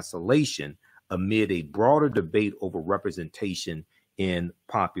show's cancellation amid a broader debate over representation in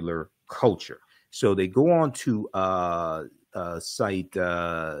popular culture. So they go on to cite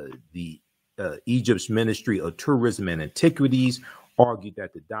the Egypt's Ministry of Tourism and Antiquities, argued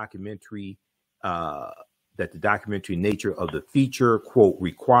that the documentary nature of the feature, quote,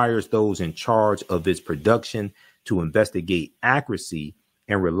 requires those in charge of its production to investigate accuracy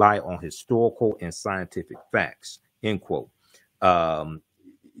and rely on historical and scientific facts, end quote.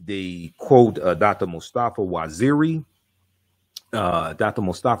 They quote Dr. Mustafa Waziri,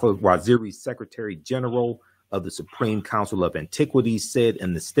 Secretary General of the Supreme Council of Antiquities, said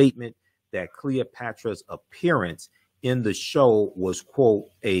in the statement that Cleopatra's appearance in the show was, quote,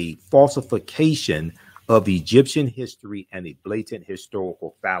 a falsification of Egyptian history and a blatant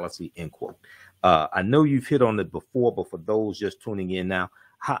historical fallacy, end quote. I know you've hit on it before, but for those just tuning in now,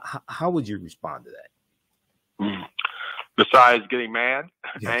 how would you respond to that? Besides getting mad,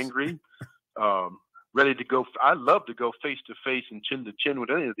 yes. Angry, ready to go. I love to go face to face and chin to chin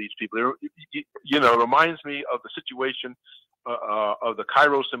with any of these people. It reminds me of the situation of the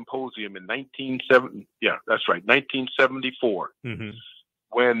Cairo Symposium in 1970. Yeah, that's right, 1974,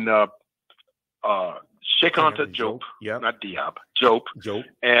 when Sheikh Anta Diop, not Diab, Diop,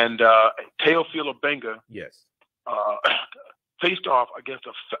 and Teofilo Benga, yes, faced off against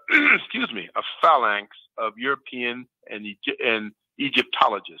a phalanx of European and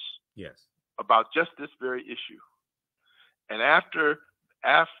Egyptologists, yes, about just this very issue. And after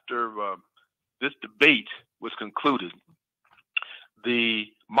this debate was concluded,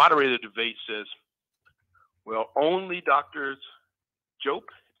 the moderator of the debate says, well, only Doctors Diop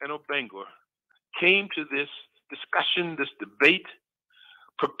and Obenga came to this discussion, this debate,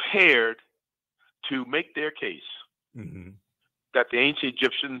 prepared to make their case that the ancient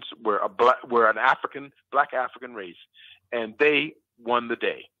Egyptians were an black African race, and they won the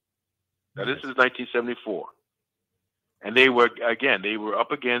day. Now, this is 1974, and they were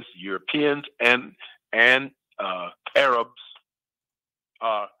up against Europeans and Arabs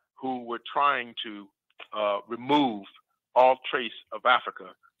who were trying to remove all trace of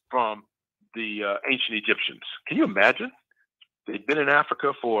Africa from the ancient Egyptians. Can you imagine? They'd been in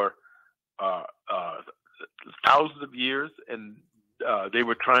Africa for thousands of years, and they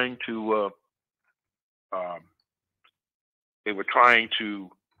were trying to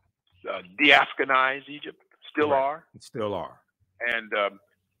de-Africanize Egypt. Still are. And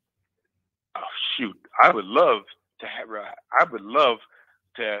shoot, I would love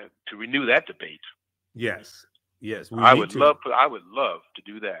to renew that debate. Yes. I would love to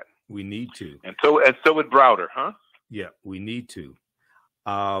do that. We need to. And so would Browder, huh? Yeah, we need to.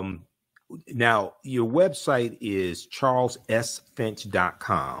 Now, your website is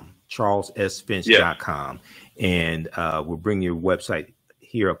charlessfinch.com, charlessfinch.com. And we'll bring your website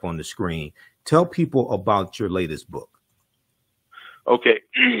here up on the screen. Tell people about your latest book. Okay.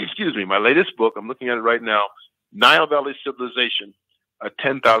 Excuse me. My latest book, I'm looking at it right now, Nile Valley Civilization, a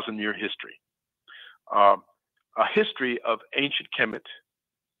 10,000-year history. A history of ancient Kemet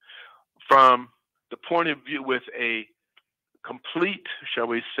from the point of view with a complete, shall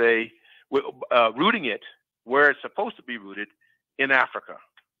we say, rooting it where it's supposed to be rooted, in Africa.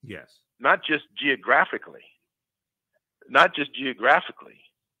 Yes. Not just geographically,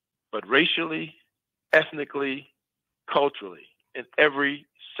 but racially, ethnically, culturally, in every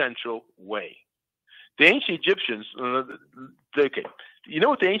central way. The ancient Egyptians, you know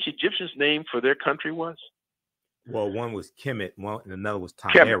what the ancient Egyptians' name for their country was? Well, one was Kemet, and another was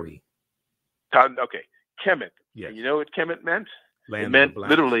Tameri. Okay, Kemet. Yes. And you know what Kemet meant? It meant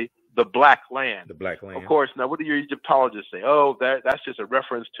literally the black land. The black land. Of course, now what do your Egyptologists say? Oh, that's just a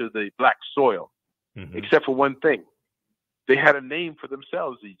reference to the black soil. Except for one thing. they had a name for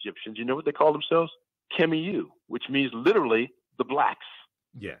themselves, the Egyptians. You know what they called themselves? Kemiyu, which means literally the blacks.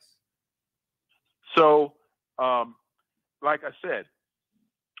 Yes. So, like I said,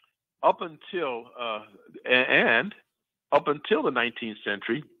 up until the 19th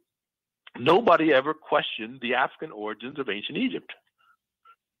century, nobody ever questioned the African origins of ancient Egypt.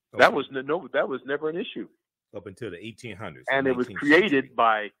 Okay. That was never an issue up until the 1800s. And it was created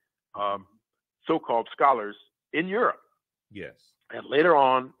by so-called scholars in Europe. Yes. And later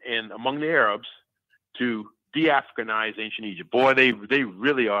on, among the Arabs, to de-Africanize ancient Egypt. Boy, they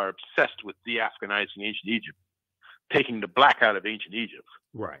really are obsessed with de-Africanizing ancient Egypt, taking the black out of ancient Egypt,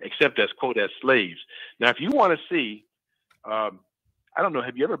 right? Except as quote as slaves. Now, if you want to see, I don't know,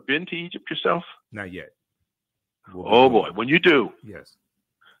 have you ever been to Egypt yourself? Not yet. Oh boy, when you do, yes,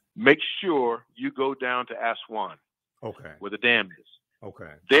 make sure you go down to Aswan. Okay. Where the dam is.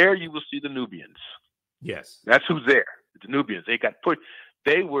 Okay. There you will see the Nubians. Yes. That's who's there. The Nubians. They got put.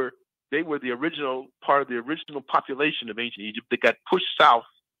 They were the original part of the original population of ancient Egypt. They got pushed south,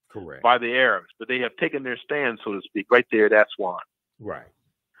 correct, by the Arabs, but they have taken their stand, so to speak, right there at Aswan. Right.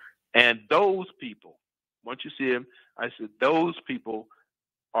 And those people, once you see them, I said those people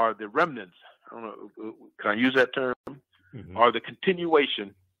are the remnants. I don't know. Can I use that term? Mm-hmm. Are the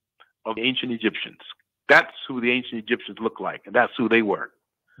continuation of the ancient Egyptians. That's who the ancient Egyptians look like, and that's who they were.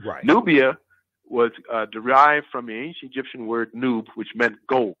 Right. Nubia was derived from the ancient Egyptian word nub, which meant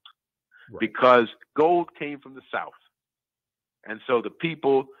gold. Right. Because gold came from the south, and so the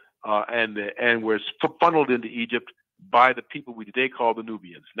people and were funneled into Egypt by the people we today call the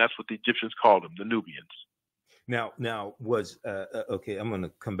Nubians. And that's what the Egyptians called them, the Nubians. Now was okay. I'm going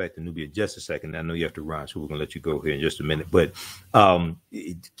to come back to Nubia just a second. I know you have to run, so we're going to let you go here in just a minute. But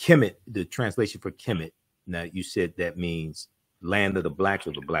Kemet, the translation for Kemet. Now you said that means land of the blacks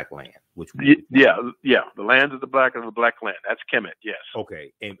or the black land. Which yeah, the land of the black or the black land. That's Kemet. Yes.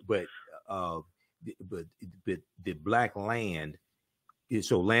 Okay, but the black land is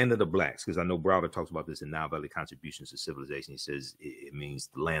so land of the blacks, because I know Browder talks about this in Nile Valley Contributions to Civilization. He says it means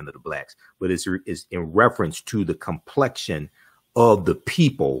the land of the blacks, but it's in reference to the complexion of the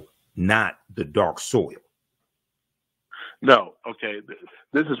people, not the dark soil. No, okay.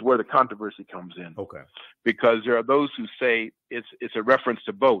 This is where the controversy comes in. Okay. Because there are those who say it's a reference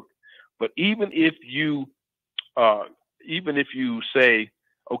to both. But even if you say,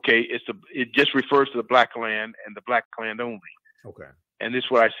 okay, it just refers to the black land and the black land only. Okay. And this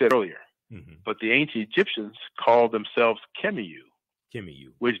is what I said earlier. Mm-hmm. But the ancient Egyptians called themselves Kemiyu,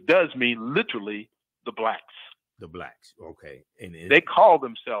 which does mean literally the blacks. The blacks, okay. And they call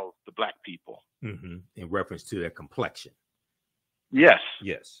themselves the black people. Mm-hmm. In reference to their complexion. Yes.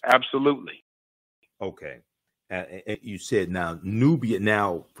 Yes. Absolutely. Okay. You said now Nubia.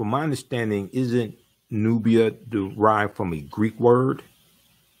 Now, from my understanding, isn't Nubia derived from a Greek word?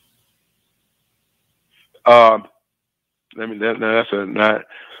 That's not.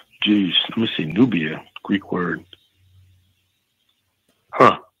 Geez, let me see. Nubia, Greek word.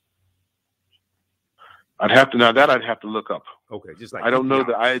 Huh. I'd have to look up. Okay, just like I don't know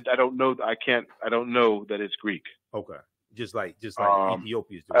that I don't know that it's Greek. Okay. Just like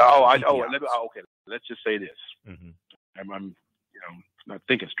Ethiopia's doing. Okay. Let's just say this. Mm-hmm. I'm not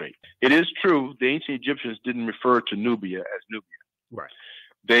thinking straight. It is true the ancient Egyptians didn't refer to Nubia as Nubia. Right.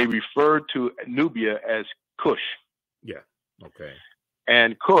 They referred to Nubia as Kush. Yeah. Okay.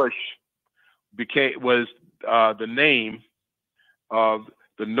 And Kush was the name of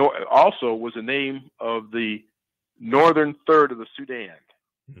the also was the name of the northern third of the Sudan.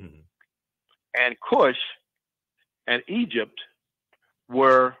 Mm-hmm. And Kush and Egypt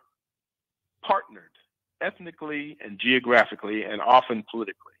were partnered ethnically and geographically and often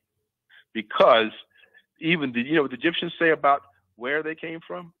politically, because even what the Egyptians say about where they came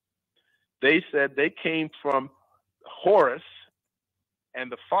from. They said they came from Horus,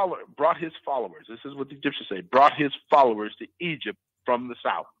 and brought his followers. This is what the Egyptians say: brought his followers to Egypt from the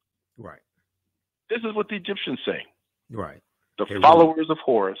south. Right. This is what the Egyptians say. Right. The followers of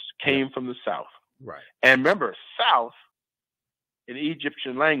Horus came from the south. Right. And remember, south in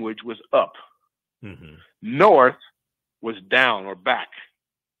Egyptian language was up. Mm-hmm. North was down or back.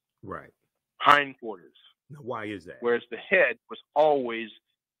 Right. Hindquarters. Now, why is that? Whereas the head was always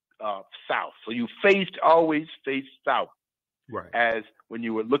south. So you always faced south. Right. As when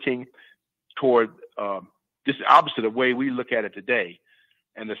you were looking toward this opposite of the way we look at it today.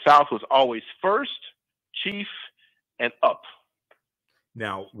 And the south was always first, chief, and up.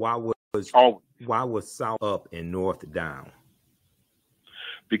 Now, why was south up and north down?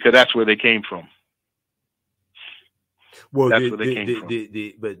 Because that's where they came from. Well, that's where they came from.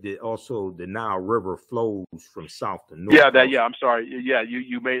 But also the Nile River flows from south to north. Yeah, I'm sorry. Yeah,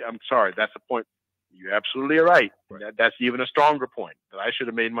 I'm sorry. That's the point. You're absolutely right. That's even a stronger point that I should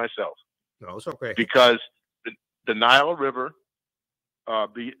have made myself. No, it's okay. Because the Nile River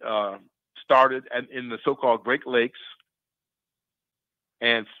started in the so-called Great Lakes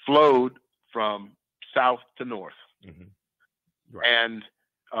and flowed from south to north. Mm-hmm. Right. And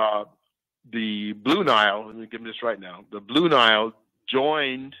the Blue Nile, let me get this right now, the Blue Nile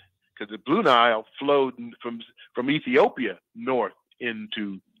joined, because the Blue Nile flowed from Ethiopia north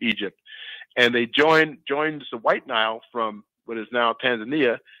into Egypt. And they joined the White Nile from what is now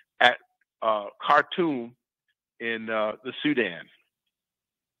Tanzania at Khartoum in the Sudan,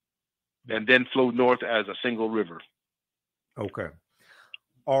 and then flowed north as a single river. Okay.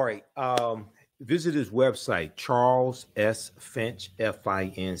 All right. Visit his website, Charles S. Finch,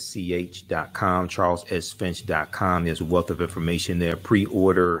 FINCH.com, CharlesSFinch.com. There's a wealth of information there.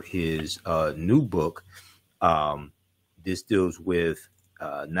 Pre-order his new book. This deals with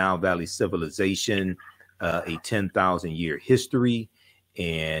Nile Valley civilization, a 10,000 year history,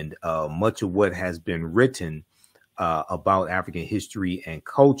 and much of what has been written about African history and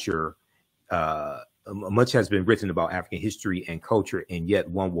culture. Much has been written about African history and culture, and yet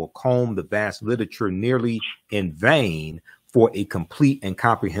one will comb the vast literature nearly in vain for a complete and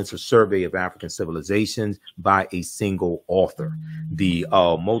comprehensive survey of African civilizations by a single author. The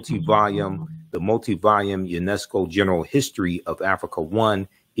multi-volume UNESCO General History of Africa 1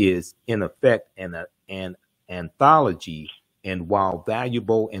 is in effect an anthology, and while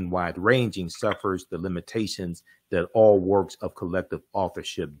valuable and wide-ranging, suffers the limitations that all works of collective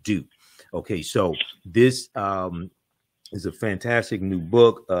authorship do. Okay, so this is a fantastic new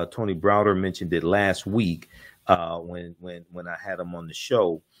book. Tony Browder mentioned it last week when I had him on the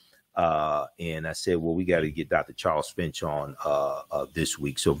show, and I said, well, we got to get Dr. Charles Finch on this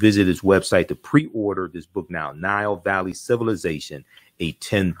week. So visit his website to pre-order this book now, Nile Valley Civilization, a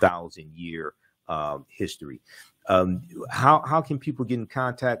 10,000 year history. How can people get in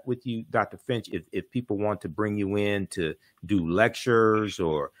contact with you, Dr. Finch, if people want to bring you in to do lectures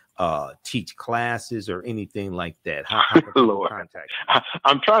or teach classes or anything like that? How can people contact you?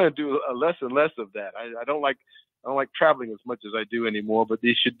 I'm trying to do less and less of that. I don't like traveling as much as I do anymore, but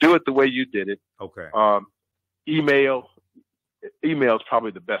they should do it the way you did it. Okay. Email is probably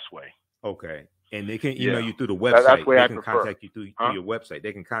the best way. Okay. And they can email you through the website. That's the way I prefer. Contact you through your website.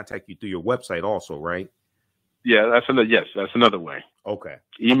 They can contact you through your website also, right? Yeah, that's another way. Okay.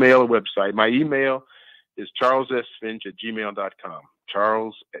 Email or website. My email is charlessfinch@gmail.com.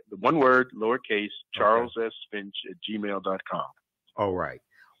 Charles, the one word, lowercase, charlessfinch@gmail.com. All right.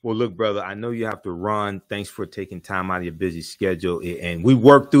 Well, look, brother, I know you have to run. Thanks for taking time out of your busy schedule. And we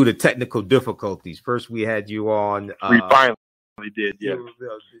worked through the technical difficulties. First, we had you on. We finally did, yeah.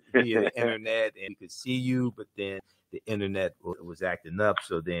 Via the internet, and we could see you, but then the internet was acting up.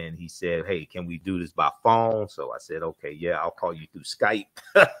 So then he said, hey, can we do this by phone? So I said, okay, yeah, I'll call you through Skype.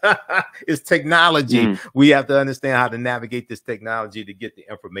 It's technology. We have to understand how to navigate this technology to get the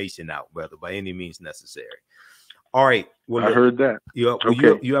information out, brother, by any means necessary. All right. Well, I heard that. You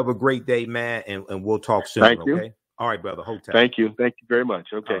have a great day, man, and we'll talk soon. Thank you. Okay. All right, brother. Hold tight. Thank you. Thank you very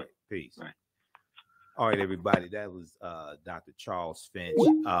much. Okay. Right, peace. Right. All right, everybody. That was Dr. Charles Finch.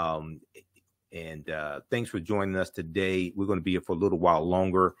 And thanks for joining us today. We're going to be here for a little while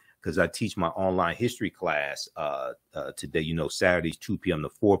longer because I teach my online history class today, Saturdays, 2 p.m. to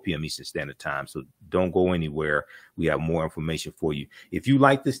 4 p.m. Eastern Standard Time. So don't go anywhere. We have more information for you. If you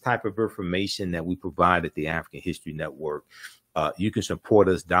like this type of information that we provide at the African History Network, you can support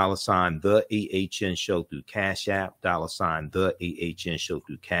us, $ the AHN Show through Cash App, $ the AHN Show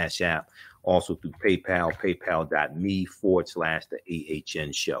through Cash App. Also through PayPal, paypal.me/the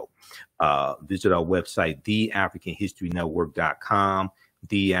AHN Show. Visit our website, theafricanhistorynetwork.com,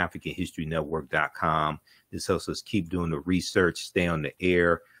 theafricanhistorynetwork.com. This helps us keep doing the research, stay on the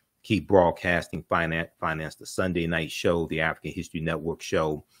air, keep broadcasting, finance the Sunday night show, the African History Network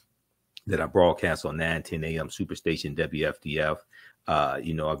show that I broadcast on 9:10 a.m. Superstation WFDF.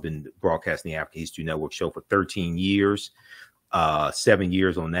 I've been broadcasting the African History Network show for 13 years. 7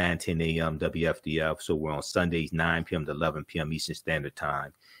 years on 9:10 a.m. WFDF. So we're on Sundays, 9 p.m. to 11 p.m. Eastern Standard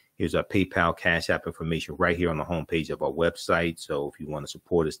Time. Here's our PayPal Cash App information right here on the homepage of our website. So if you want to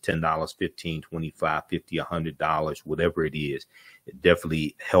support us, $10, $15, $25, $50, $100, whatever it is, it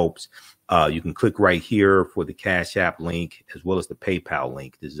definitely helps. You can click right here for the Cash App link as well as the PayPal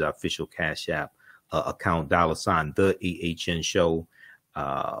link. This is our official Cash App account, $ the AHN Show.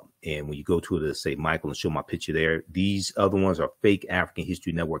 And when you go to it, it'll say Michael and show my picture there. These other ones are fake African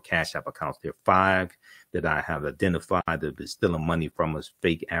History Network Cash App accounts. They're 5 that I have identified that have been stealing money from us,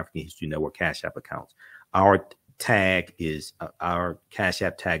 fake African History Network Cash App accounts. Our tag is our Cash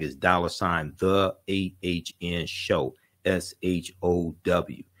App tag is $ the AHN show, SHOW.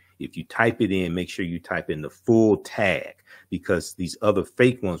 If you type it in, make sure you type in the full tag, because these other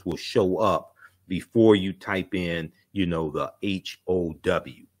fake ones will show up before you type in, you know, the HOW.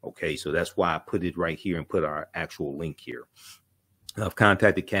 Okay, so that's why I put it right here and put our actual link here. I've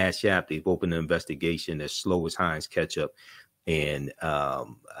contacted Cash App. They've opened an investigation. They're slow as Heinz ketchup. And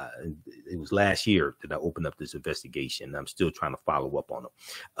it was last year that I opened up this investigation. I'm still trying to follow up on them.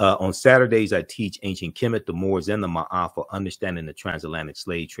 On Saturdays, I teach ancient Kemet, the Moors, and the Ma'afa, understanding the transatlantic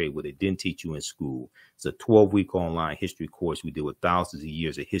slave trade, what they didn't teach you in school. It's a 12-week online history course. We deal with thousands of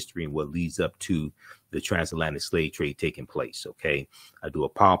years of history and what leads up to the transatlantic slave trade taking place. Okay, I do a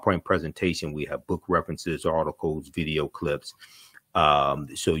PowerPoint presentation. We have book references, articles, video clips.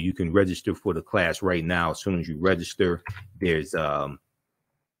 So you can register for the class right now. As soon as you register, there's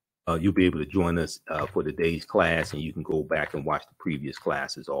you'll be able to join us for the day's class, and you can go back and watch the previous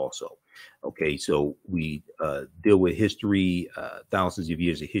classes also. Okay, so we deal with history, thousands of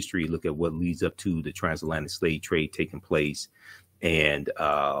years of history, look at what leads up to the transatlantic slave trade taking place, and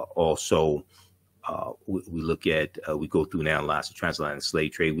also we look at, we go through and analyze the transatlantic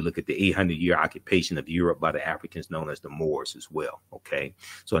slave trade. We look at the 800-year occupation of Europe by the Africans known as the Moors as well. Okay,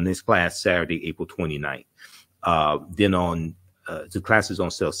 so in this class, Saturday, April 29th. Then on the class is on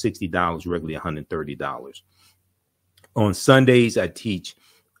sale $60, regularly $130. On Sundays, I teach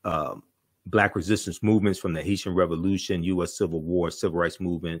Black resistance movements from the Haitian Revolution, U.S. Civil War, Civil Rights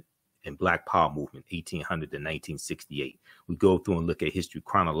Movement, and Black Power Movement, 1800 to 1968. We go through and look at history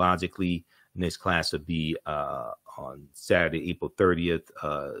chronologically. Next class will be on Saturday, April 30th,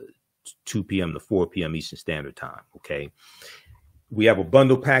 2 p.m. to 4 p.m. Eastern Standard Time. Okay. We have a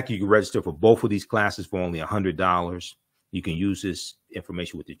bundle pack. You can register for both of these classes for only $100. You can use this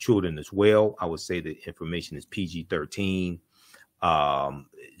information with the children as well. I would say the information is PG-13.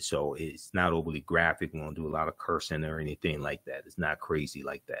 So it's not overly graphic. We won't do a lot of cursing or anything like that. It's not crazy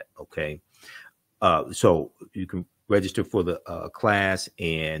like that. Okay. So you can register for the class,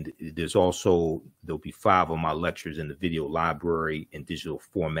 and there'll be 5 of my lectures in the video library in digital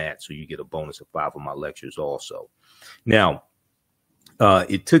format, so you get a bonus of 5 of my lectures also. Now,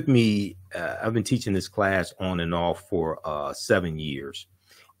 it took me, I've been teaching this class on and off for 7 years,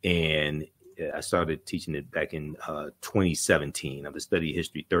 and I started teaching it back in 2017. I've been studying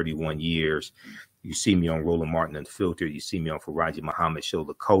history 31 years. You see me on Roland Martin Unfiltered. You see me on Faraji Muhammad Show,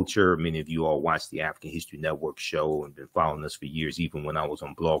 The Culture. Many of you all watch the African History Network show and been following us for years, even when I was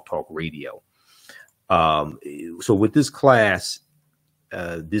on Blog Talk Radio. So with this class,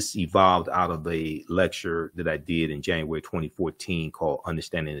 this evolved out of a lecture that I did in January 2014 called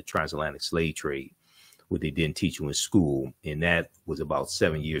Understanding the Transatlantic Slave Trade, what they didn't teach you in school. And that was about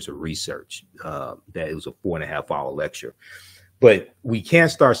 7 years of research. That it was a 4.5-hour lecture. But we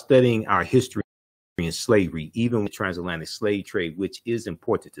can't start studying our history in slavery, even with transatlantic slave trade, which is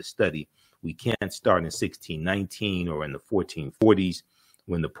important to study. We can't start in 1619 or in the 1440s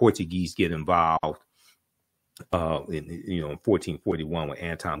when the Portuguese get involved. In 1441 with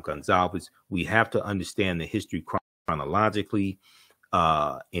Anton Gonzalez. We have to understand the history chronologically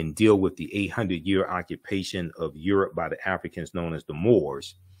and deal with the 800-year occupation of Europe by the Africans known as the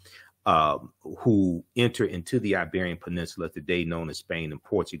Moors, who enter into the Iberian Peninsula today known as Spain and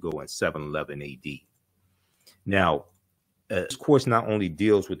Portugal in 711 AD. Now, this course not only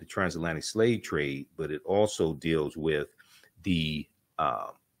deals with the transatlantic slave trade, but it also deals with the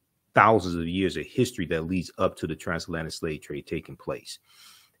thousands of years of history that leads up to the transatlantic slave trade taking place.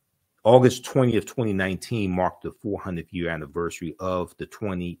 August 20th, 2019 marked the 400th year anniversary of the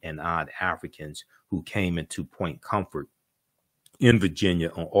 20 and odd Africans who came into Point Comfort in Virginia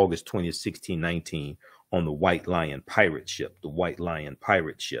on August 20th, 1619 on the White Lion pirate ship,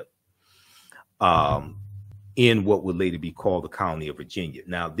 in what would later be called the colony of Virginia.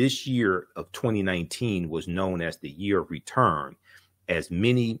 Now, this year of 2019 was known as the year of return, as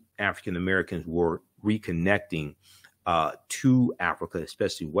many African Americans were reconnecting to Africa,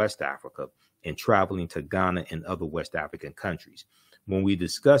 especially West Africa, and traveling to Ghana and other West African countries. When we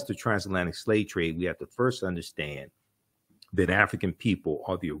discuss the transatlantic slave trade, we have to first understand that African people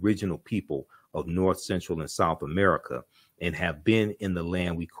are the original people of North, Central, and South America, and have been in the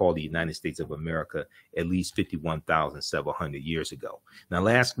land we call the United States of America at least 51,700 years ago. Now,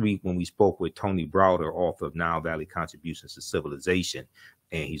 last week when we spoke with Tony Browder, author of Nile Valley Contributions to Civilization,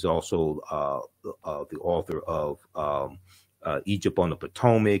 and he's also the author of Egypt on the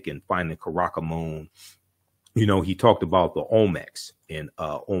Potomac and Finding Karakamoon, You know, he talked about the Olmecs and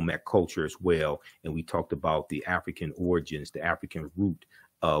Olmec culture as well. And we talked about the African origins, the African root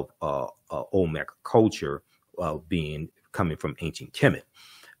of Olmec culture coming from ancient Kemet.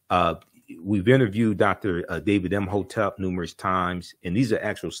 We've interviewed Dr. David Imhotep numerous times, and these are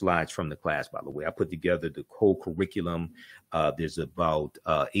actual slides from the class, by the way. I put together the whole curriculum. There's about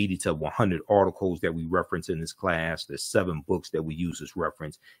 80 to 100 articles that we reference in this class. There's 7 books that we use as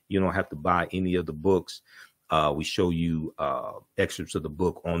reference. You don't have to buy any of the books. We show you excerpts of the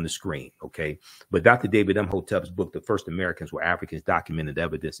book on the screen, okay? But Dr. David Imhotep's book, The First Americans Were Africans, Documented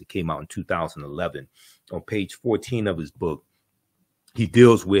Evidence, it came out in 2011. On page 14 of his book, he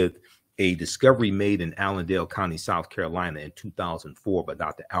deals with a discovery made in Allendale County, South Carolina in 2004 by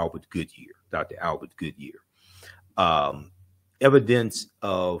Dr. Albert Goodyear. Evidence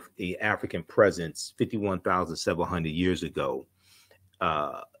of a African presence 51,700 years ago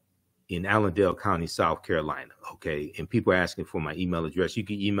in Allendale County, South Carolina. Okay. And people are asking for my email address. You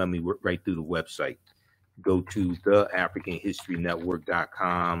can email me right through the website. Go to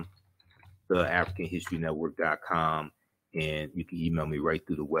theafricanhistorynetwork.com, theafricanhistorynetwork.com. And you can email me right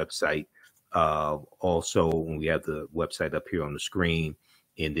through the website. Also, when we have the website up here on the screen,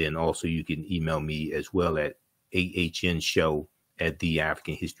 and then also you can email me as well at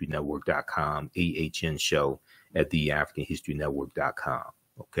ahnshow@theafricanhistorynetwork.com, ahnshow@theafricanhistorynetwork.com.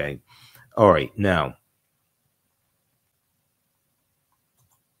 Okay. All right. Now,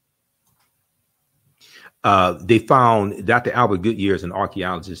 they found Dr. Albert Goodyear is an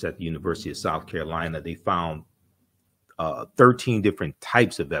archaeologist at the University of South Carolina. They found 13 different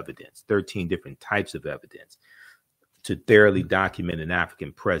types of evidence to thoroughly document an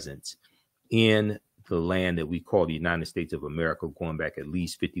African presence in the land that we call the United States of America, going back at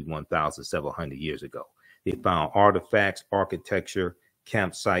least 51,700 years ago. They found artifacts, architecture,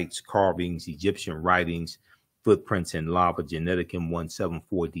 campsites, carvings, Egyptian writings, footprints in lava, genetic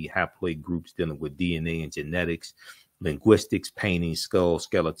M174D haploid groups dealing with DNA and genetics, linguistics, paintings, skulls,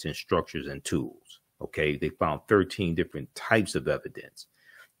 skeletons, structures, and tools. Okay, they found 13 different types of evidence,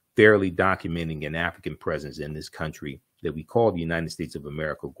 thoroughly documenting an African presence in this country that we call the United States of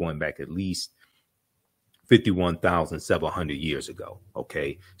America, going back at least 51,700 years ago.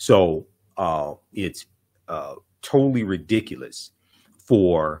 Okay, so it's totally ridiculous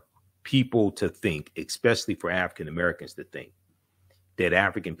for people to think, especially for African Americans to think, that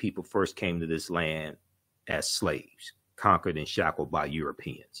African people first came to this land as slaves, conquered and shackled by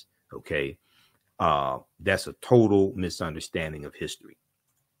Europeans. Okay. That's a total misunderstanding of history.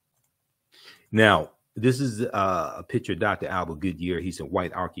 Now, this is a picture of Dr. Albert Goodyear. He's a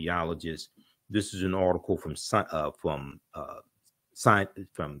white archaeologist. This is an article from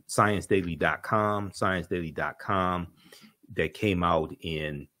ScienceDaily.com, that came out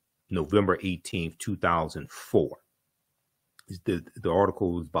in November 18th, 2004. The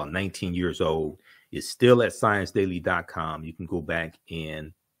article is about 19 years old. It's still at ScienceDaily.com. You can go back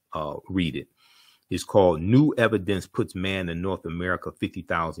and read it. It's called New Evidence Puts Man in North America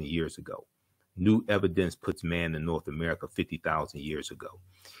 50,000 Years Ago. New evidence puts man in North America 50,000 years ago.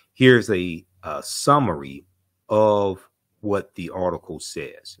 Here's a summary of what the article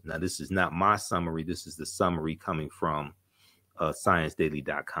says. Now, this is not my summary. This is the summary coming from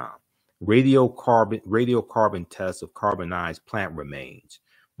ScienceDaily.com. Radiocarbon tests of carbonized plant remains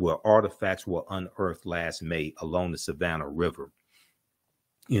where artifacts were unearthed last May along the Savannah River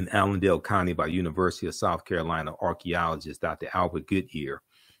in Allendale County by University of South Carolina archaeologist Dr. Albert Goodyear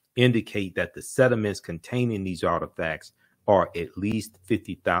indicate that the sediments containing these artifacts are at least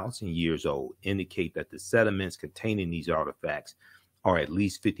 50,000 years old. Indicate that the sediments containing these artifacts are at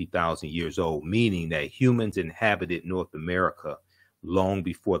least 50,000 years old, meaning that humans inhabited North America long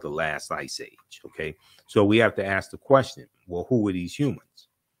before the last ice age. Okay, so we have to ask the question: well, who were these humans?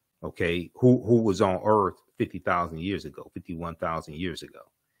 Okay, who was on Earth 50,000 years ago, 51,000 years ago?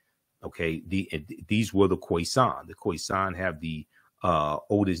 Okay, these were the Khoisan. The Khoisan have the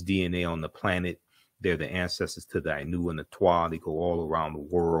oldest DNA on the planet. They're the ancestors to the Ainu and the Twa. They go all around the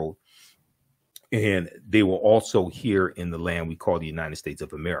world. And they were also here in the land we call the United States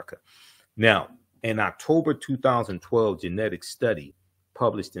of America. Now, in October 2012, genetic study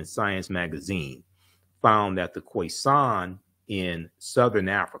published in Science magazine found that the Khoisan in Southern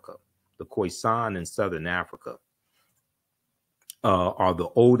Africa, are the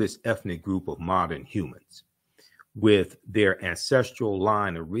oldest ethnic group of modern humans, with their ancestral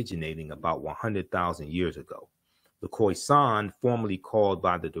line originating about 100,000 years ago. The Khoisan, formerly called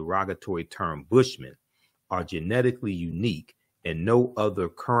by the derogatory term Bushmen, are genetically unique, and no other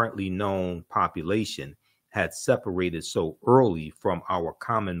currently known population had separated so early from our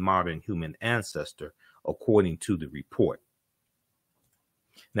common modern human ancestor according to the report.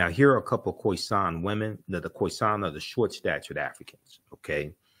 Now, here are a couple of Khoisan women. The Khoisan are the short-statured Africans,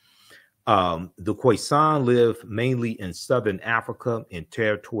 okay? The Khoisan live mainly in southern Africa in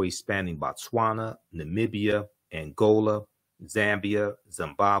territories spanning Botswana, Namibia, Angola, Zambia,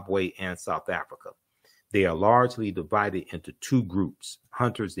 Zimbabwe, and South Africa. They are largely divided into two groups,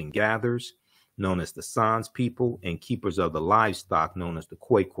 hunters and gatherers, known as the Sans people, and keepers of the livestock, known as the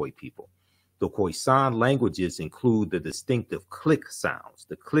Khoikhoi people. The Khoisan languages include the distinctive click sounds,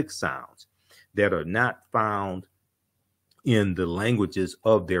 that are not found in the languages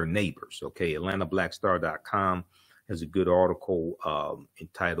of their neighbors. Okay, AtlantaBlackStar.com has a good article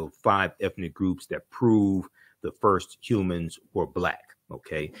entitled 5 Ethnic Groups That Prove the First Humans Were Black.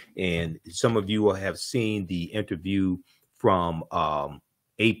 Okay, and some of you will have seen the interview from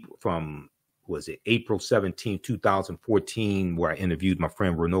April 17, 2014, where I interviewed my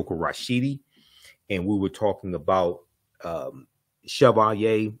friend Runoko Rashidi, and we were talking about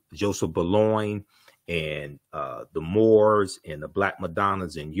Chevalier, Joseph Boulogne, and the Moors and the Black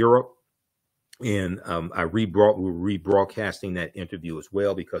Madonnas in Europe. And we're rebroadcasting that interview as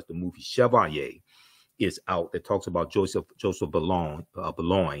well, because the movie Chevalier is out, that talks about Joseph Boulogne,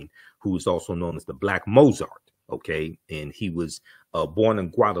 who is also known as the Black Mozart. Okay, and he was born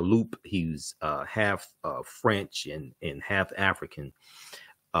in Guadeloupe. He was half French and half African.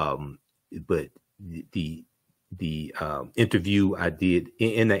 But the interview I did,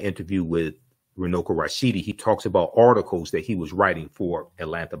 in that interview with Runoko Rashidi, he talks about articles that he was writing for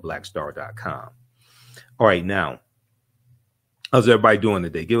AtlantaBlackStar.com. All right, now, how's everybody doing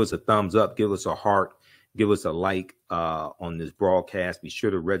today? Give us a thumbs up, give us a heart, give us a like on this broadcast. Be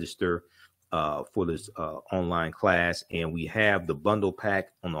sure to register for this online class. And we have the bundle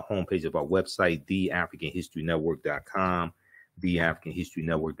pack on the homepage of our website, theafricanhistorynetwork.com,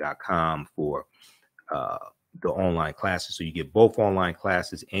 theafricanhistorynetwork.com, for the online classes. So you get both online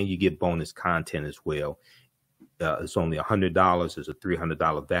classes and you get bonus content as well. It's only $100. It's a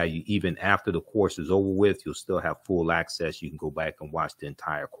 $300 value. Even after the course is over with, you'll still have full access. You can go back and watch the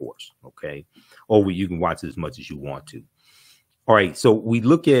entire course, okay? Or you can watch it as much as you want to. All right, so we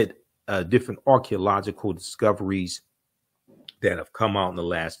look at different archaeological discoveries that have come out in the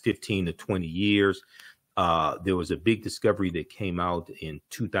last 15 to 20 years. There was a big discovery that came out in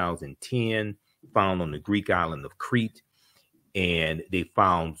 2010, found on the Greek island of Crete. And they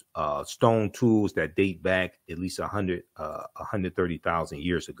found stone tools that date back at least 130,000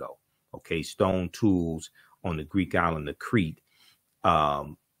 years ago. Okay, stone tools on the Greek island of Crete.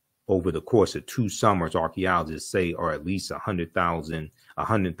 Over the course of 2 summers, archaeologists say are at least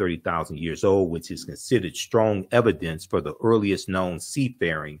 130,000 years old, which is considered strong evidence for the earliest known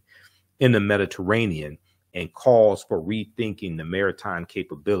seafaring in the Mediterranean, and calls for rethinking the maritime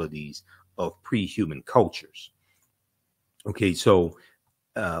capabilities of pre-human cultures. Okay, so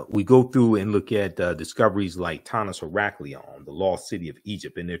we go through and look at discoveries like Tanis Heraklion, the lost city of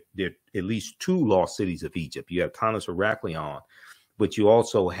Egypt. And there are at least 2 lost cities of Egypt. You have Tanis Heraklion, but you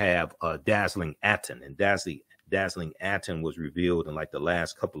also have Dazzling Aten. And Dazzling Aten was revealed in like the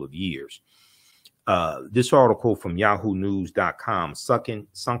last couple of years. This article from yahoonews.com,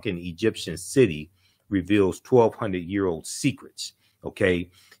 Sunken Egyptian City Reveals 1,200-year-old Secrets.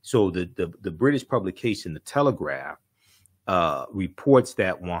 Okay, so the British publication, The Telegraph, reports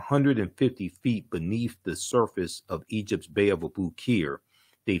that 150 feet beneath the surface of Egypt's Bay of Abu Qir,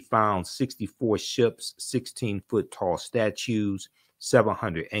 they found 64 ships, 16-foot tall statues,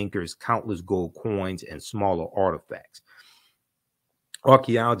 700 anchors, countless gold coins, and smaller artifacts.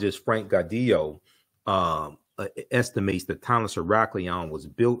 Archaeologist Frank Gardillo estimates that Tanis Heraklion was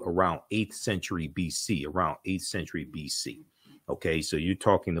built around 8th century BC, Okay, so you're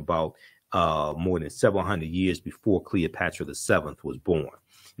talking about more than 700 years before Cleopatra VII was born.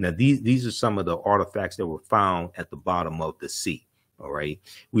 Now, these are some of the artifacts that were found at the bottom of the sea. All right,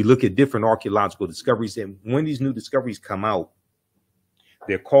 we look at different archaeological discoveries, and when these new discoveries come out,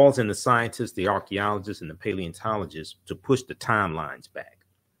 they're causing the scientists, the archaeologists, and the paleontologists to push the timelines back.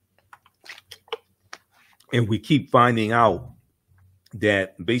 And we keep finding out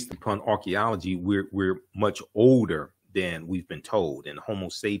that based upon archaeology, we're much older than we've been told, and Homo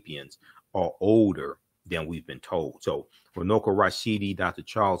sapiens are older than we've been told. So Runoko Rashidi, Dr.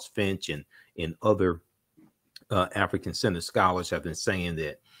 Charles Finch, and other African-centered scholars have been saying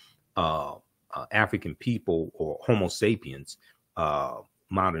that African people, or Homo sapiens,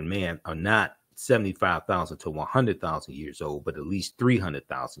 modern man, are not 75,000 to 100,000 years old, but at least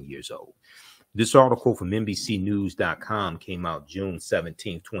 300,000 years old. This article from NBCnews.com came out June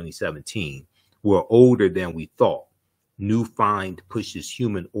 17, 2017. We're older than we thought. New find pushes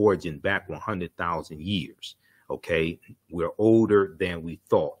human origin back 100,000 years. Okay, we're older than we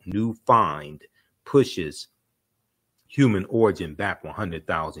thought. New find pushes human origin back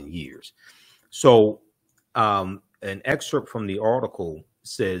 100,000 years. So an excerpt from the article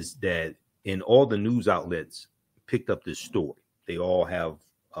says that in all the news outlets picked up this story. They all have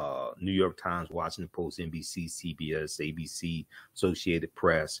New York Times, Washington Post, NBC, CBS, ABC, Associated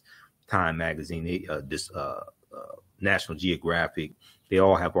Press, Time Magazine, National Geographic. They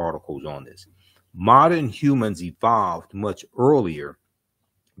all have articles on this. Modern humans evolved much earlier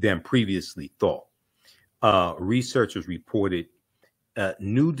than previously thought. Researchers reported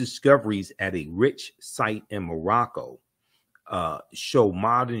new discoveries at a rich site in Morocco show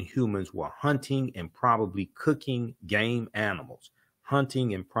modern humans were hunting and probably cooking game animals.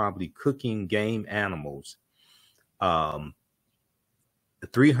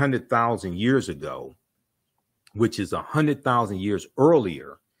 300,000 years ago, which is 100,000 years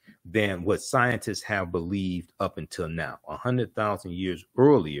earlier than what scientists have believed up until now. 100,000 years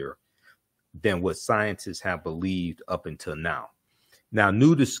earlier than what scientists have believed up until now. Now,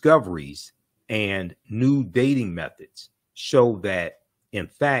 new discoveries and new dating methods show that, in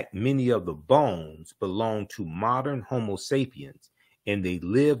fact, many of the bones belong to modern Homo sapiens, and they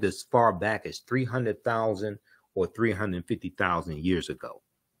lived as far back as 300,000 or 350,000 years ago.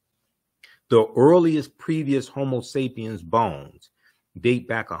 The earliest previous Homo sapiens bones date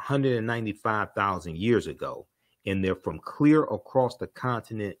back 195,000 years ago, and they're from clear across the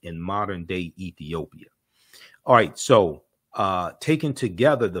continent in modern-day Ethiopia. All right, so taken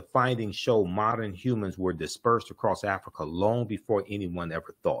together, the findings show modern humans were dispersed across Africa long before anyone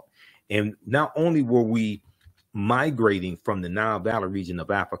ever thought. And not only were we migrating from the Nile Valley region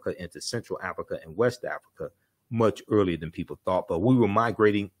of Africa into Central Africa and West Africa much earlier than people thought, but we were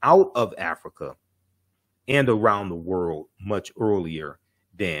migrating out of Africa and around the world much earlier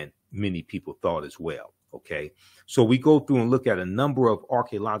than many people thought as well. Okay, so we go through and look at a number of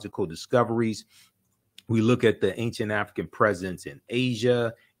archaeological discoveries. We look at the ancient African presence in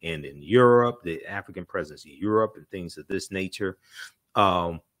Asia and in Europe, the African presence in Europe and things of this nature.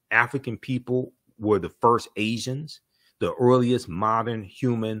 African people were the first Asians. The earliest modern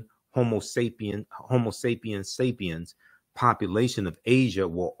human Homo sapiens population of Asia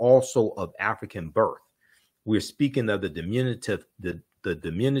were also of African birth. We're speaking of the diminutive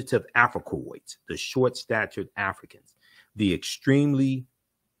Africoids, the short-statured Africans, the extremely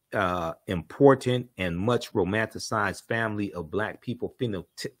important and much romanticized family of Black people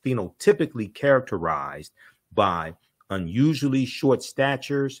phenotypically characterized by unusually short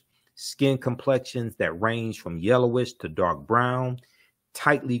statures, skin complexions that range from yellowish to dark brown,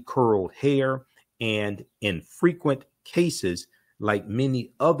 tightly curled hair, and in frequent cases, like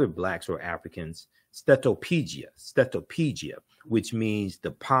many other Blacks or Africans, stetopygia, which means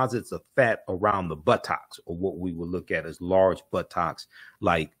deposits of fat around the buttocks, or what we would look at as large buttocks,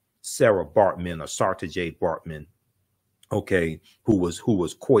 like Sarah Bartman or Sarta J. Bartman, okay, who was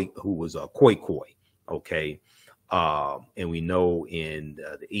Khoikhoi, okay, and we know in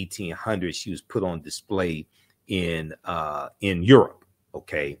the 1800s she was put on display in Europe,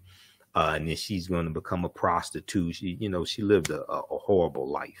 okay, and then she's going to become a prostitute. She lived a horrible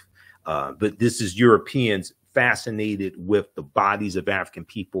life, but this is Europeans fascinated with the bodies of African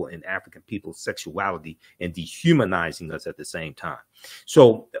people and African people's sexuality and dehumanizing us at the same time.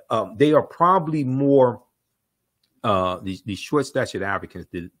 So they are probably more, these short-statured Africans,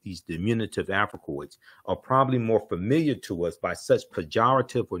 these diminutive Africoids, are probably more familiar to us by such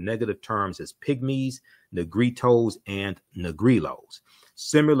pejorative or negative terms as pygmies, negritos, and negrilos.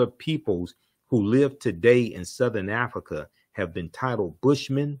 Similar peoples who live today in Southern Africa have been titled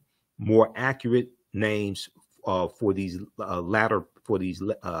Bushmen. More accurate names for these latter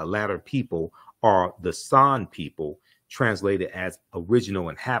people are the San people, translated as original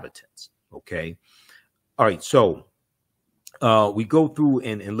inhabitants. Okay, all right. So we go through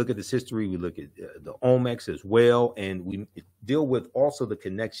and look at this history. We look at the Olmecs as well, and we deal with also the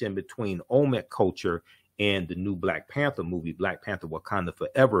connection between Olmec culture and the new Black Panther movie, Black Panther: Wakanda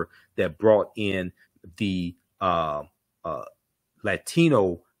Forever, that brought in the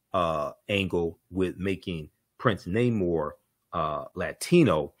Latino angle with making Prince Namor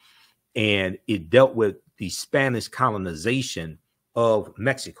Latino, and it dealt with the Spanish colonization of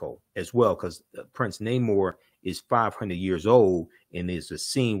Mexico as well, because Prince Namor is 500 years old, and there's a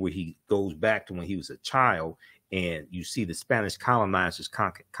scene where he goes back to when he was a child, and you see the Spanish colonizers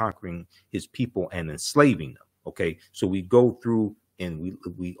conquering his people and enslaving them. Okay, so we go through and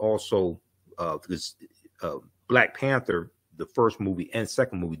we also this Black Panther, the first movie and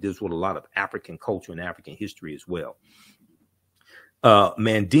second movie deals with a lot of African culture and African history as well.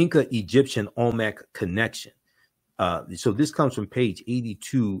 Mandinka Egyptian Olmec connection. So this comes from page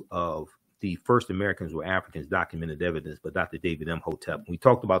 82 of The First Americans Were Africans, Documented Evidence by Dr. David Imhotep. We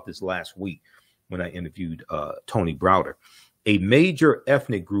talked about this last week when I interviewed Tony Browder. A major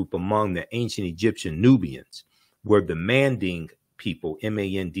ethnic group among the ancient Egyptian Nubians were the Manding people,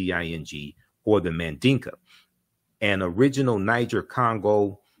 M-A-N-D-I-N-G, or the Mandinka, an original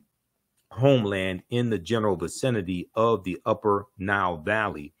Niger-Congo homeland in the general vicinity of the upper Nile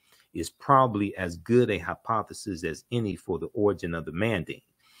Valley is probably as good a hypothesis as any for the origin of the Manding.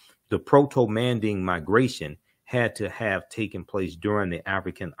 The Proto-Manding migration had to have taken place during the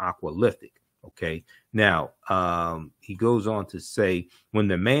African Aqualithic. Okay, now he goes on to say, when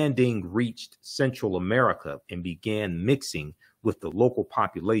the Manding reached Central America and began mixing with the local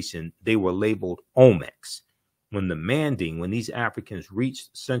population, they were labeled Olmecs. When these Africans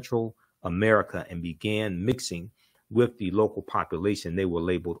reached Central America and began mixing with the local population, they were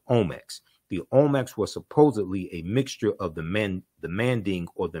labeled Olmecs. The Olmecs were supposedly a mixture of the Manding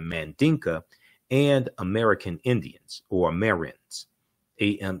or the Mandinka and American Indians or Amerins.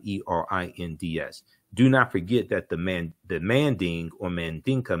 Amerins. Do not forget that the Manding or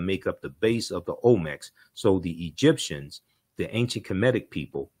Mandinka make up the base of the Olmecs. So the Egyptians, the ancient Kemetic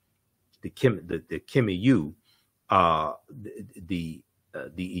people, the Kemiyu, the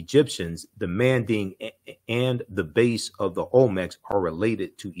Egyptians, the Manding, and the base of the Olmecs are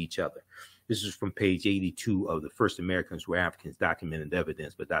related to each other. This is from page 82 of The First Americans Were Africans, Documented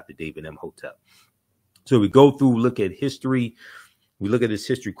Evidence by Dr. David Imhotep. So we go through, look at history. We look at this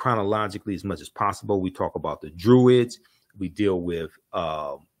history chronologically as much as possible. We talk about the Druids. We deal with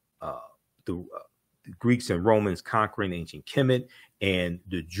the Greeks and Romans conquering ancient Kemet. And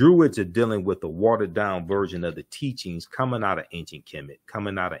the Druids are dealing with a watered down version of the teachings coming out of ancient Kemet,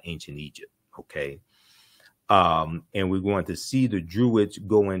 coming out of ancient Egypt. Okay. And we're going to see the Druids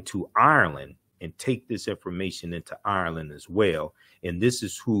go into Ireland and take this information into Ireland as well. And this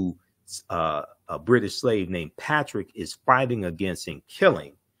is who a British slave named Patrick is fighting against and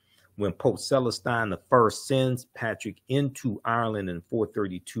killing when Pope Celestine I sends Patrick into Ireland in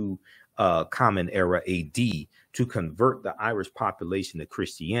 432 Common Era AD to convert the Irish population to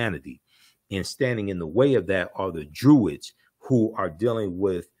Christianity. And standing in the way of that are the Druids, who are dealing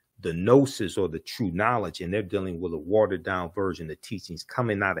with the gnosis or the true knowledge, and they're dealing with a watered down version of teachings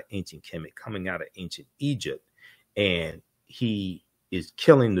coming out of ancient Kemet, coming out of ancient Egypt. And he is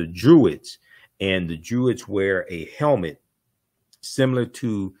killing the Druids, and the Druids wear a helmet similar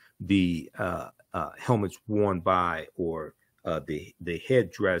to the helmets worn by or the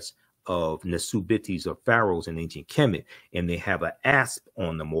headdress of Nasubitis or pharaohs in ancient Kemet, and they have an asp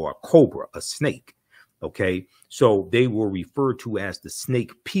on them or a cobra, a snake. Okay, so they were referred to as the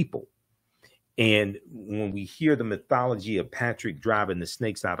snake people. And when we hear the mythology of Patrick driving the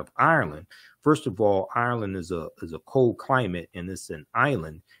snakes out of Ireland, first of all, Ireland is a cold climate, and it's an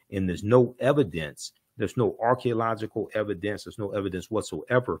island, and there's no evidence. There's no archaeological evidence. There's no evidence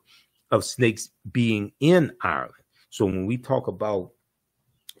whatsoever of snakes being in Ireland. So when we talk about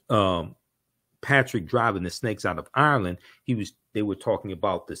Patrick driving the snakes out of Ireland, they were talking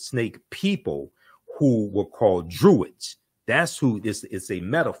about the snake people who were called Druids. That's who this is. A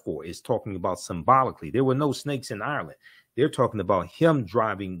metaphor. It's talking about symbolically. There were no snakes in Ireland. They're talking about him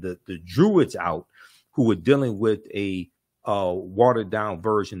driving the Druids out, who were dealing with a watered down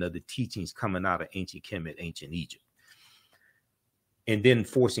version of the teachings coming out of ancient Kemet, ancient Egypt, and then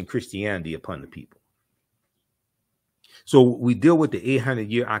forcing Christianity upon the people. So we deal with the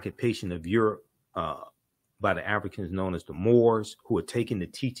 800-year occupation of Europe by the Africans known as the Moors, who are taking the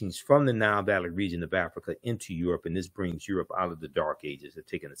teachings from the Nile Valley region of Africa into Europe, and this brings Europe out of the Dark Ages. They're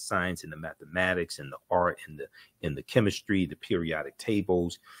taking the science and the mathematics and the art and the chemistry, the periodic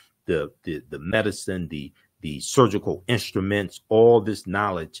tables, the medicine, the surgical instruments, all this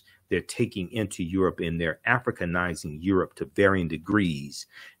knowledge they're taking into Europe, and they're Africanizing Europe to varying degrees.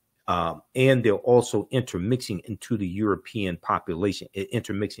 And they're also intermixing into the European population,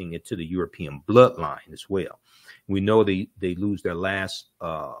 intermixing into the European bloodline as well. We know they lose their last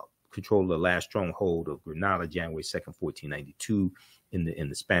control of the last stronghold of Granada, January 2nd, 1492, in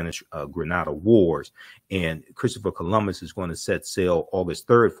the Spanish Granada Wars. And Christopher Columbus is going to set sail August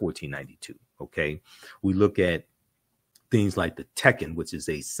 3rd, 1492. Okay, we look at things like the Tekken, which is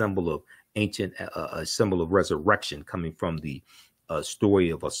a symbol of ancient, a symbol of resurrection coming from the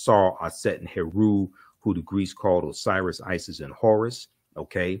story of Asar, Aset, and Heru, who the Greeks called Osiris, Isis, and Horus,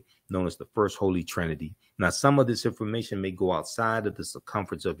 okay, known as the First Holy Trinity. Now, some of this information may go outside of the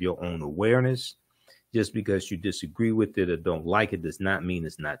circumference of your own awareness. Just because you disagree with it or don't like it does not mean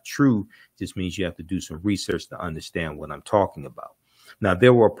it's not true. It just means you have to do some research to understand what I'm talking about. Now,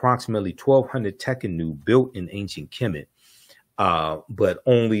 there were approximately 1,200 tekenu built in ancient Kemet, but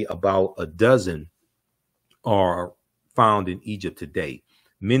only about a dozen are found in Egypt today.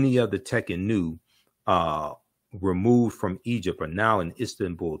 Many of the tekenu removed from Egypt are now in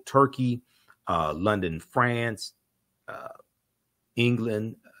Istanbul, Turkey, London, France,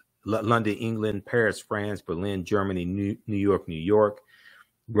 England, London, England, Paris, France, Berlin, Germany, New York,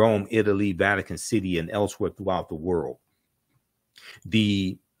 Rome, Italy, Vatican City, and elsewhere throughout the world.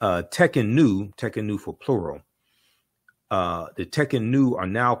 The tekenu for plural, the tekenu are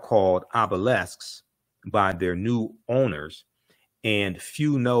now called obelisks by their new owners, and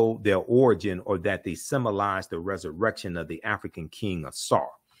few know their origin or that they symbolize the resurrection of the African king Asar.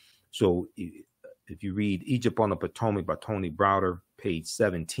 So if you read Egypt on the Potomac by Tony Browder, page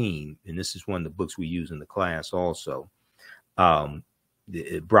 17, and this is one of the books we use in the class also,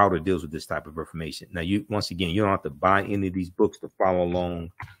 Browder deals with this type of information. Now, once again, you don't have to buy any of these books to follow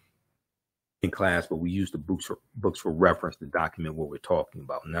along in class, but we use the books for reference to document what we're talking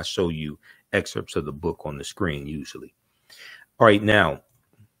about. And I show you excerpts of the book on the screen usually. All right, now,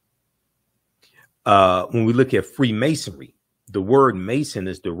 when we look at Freemasonry, the word Mason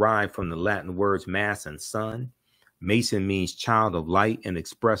is derived from the Latin words mass and sun. Mason means child of light and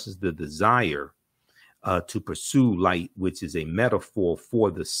expresses the desire to pursue light, which is a metaphor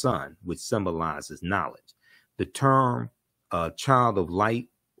for the sun, which symbolizes knowledge. The term child of light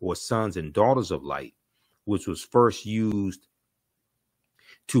or sons and daughters of light, which was first used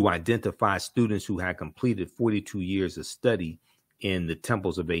to identify students who had completed 42 years of study in the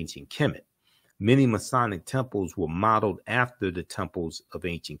temples of ancient Kemet. Many Masonic temples were modeled after the temples of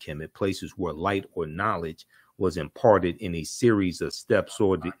ancient Kemet, places where light or knowledge was imparted in a series of steps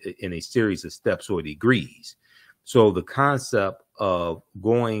or degrees. So the concept of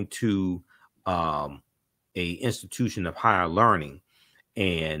going to a institution of higher learning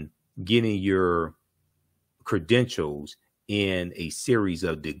and getting your credentials in a series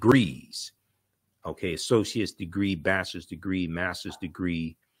of degrees, okay, associate's degree, bachelor's degree, master's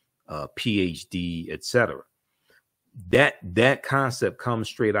degree, PhD, etc. That concept comes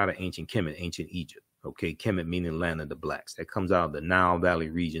straight out of ancient Kemet, ancient Egypt. Okay, Kemet meaning land of the blacks. That comes out of the Nile Valley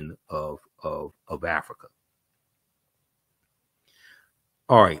region of Africa.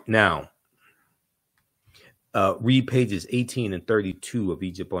 All right, now read pages 18 and 32 of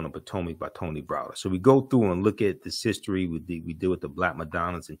Egypt on the Potomac by Tony Browder. So we go through and look at this history. We deal with the Black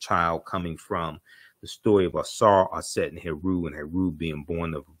Madonnas and child coming from the story of Asar, Aset, and Heru being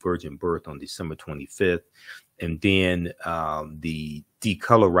born of a virgin birth on December 25th. And then the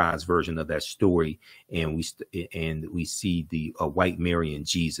decolorized version of that story, and we see the white Mary and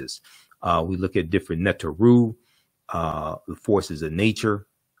Jesus. We look at different Neteru, the forces of nature,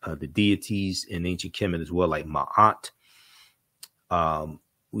 the deities in ancient Kemet as well, like Ma'at.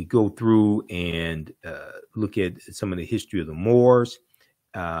 We go through and look at some of the history of the Moors.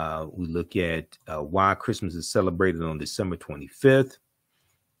 We look at why Christmas is celebrated on December 25th,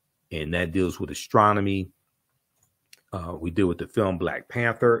 and that deals with astronomy. We deal with the film Black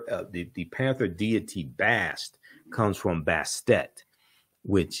Panther. The Panther deity Bast comes from Bastet,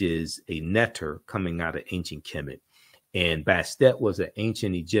 which is a neter coming out of ancient Kemet. And Bastet was an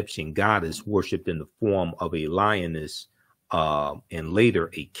ancient Egyptian goddess worshipped in the form of a lioness and later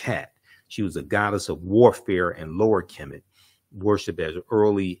a cat. She was a goddess of warfare in Lower Kemet, worshipped as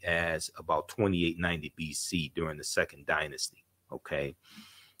early as about 2890 BC during the Second Dynasty. Okay.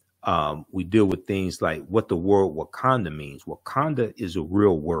 We deal with things like what the word Wakanda means. Wakanda is a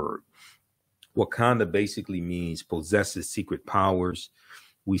real word. Wakanda basically means possesses secret powers.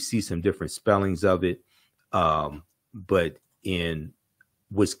 We see some different spellings of it. But in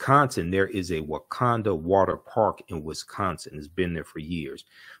Wisconsin, there is a Wakanda Water Park in Wisconsin. It's been there for years.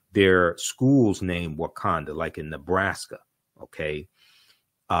 There are schools named Wakanda, like in Nebraska. Okay.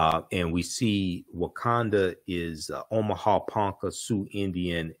 And we see Wakanda is Omaha Ponca, Sioux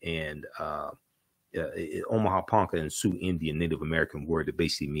Indian, and Omaha Ponca and Sioux Indian Native American word that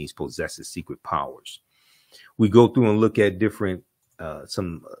basically means possesses secret powers. We go through and look at different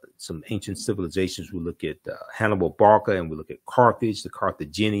some ancient civilizations. We look at Hannibal Barca, and we look at Carthage, the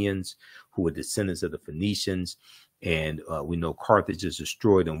Carthaginians, who were descendants of the Phoenicians. And we know Carthage is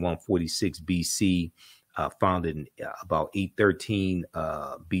destroyed in 146 BC, founded in about 813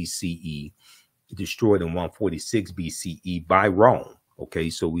 BCE, destroyed in 146 BCE by Rome. Okay,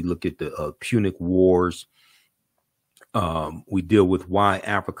 so we look at the Punic Wars. We deal with why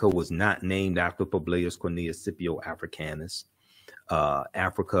Africa was not named after Publius Cornelius Scipio Africanus.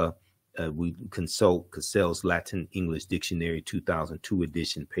 Africa We consult Cassell's Latin English Dictionary 2002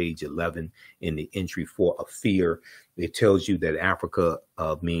 edition, page 11, in the entry for a fear. It tells you that Africa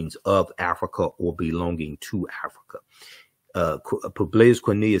means of Africa or belonging to Africa. Publius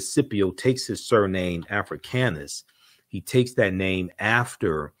Cornelius Scipio takes his surname Africanus. He takes that name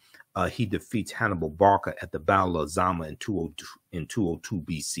after he defeats Hannibal Barca at the Battle of Zama in 202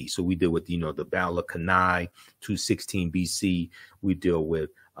 BC. So we deal with, the Battle of Cannae, 216 BC. We deal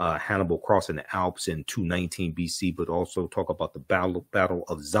with Hannibal crossing the Alps in 219 BC, but also talk about the Battle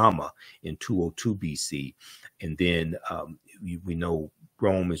of Zama in 202 BC. And then we know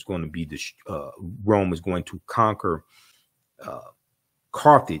Rome is going to conquer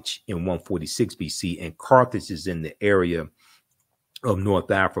Carthage in 146 BC, and Carthage is in the area of North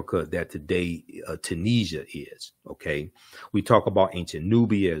Africa that today Tunisia is. Okay, we talk about ancient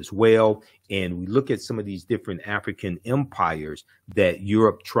Nubia as well, and we look at some of these different African empires that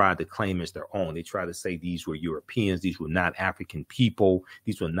Europe tried to claim as their own. They try to say these were Europeans, these were not African people,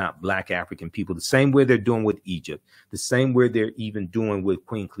 these were not Black African people, the same way they're doing with Egypt, the same way they're even doing with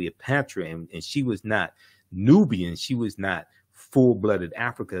Queen Cleopatra, and she was not Nubian, she was not full-blooded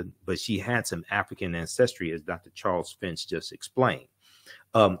African, but she had some African ancestry, as Dr. Charles Finch just explained.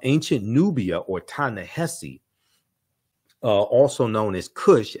 Ancient Nubia, or Ta-Nehesi, also known as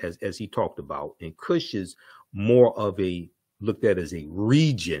Kush, as he talked about, and Kush is more of looked at as a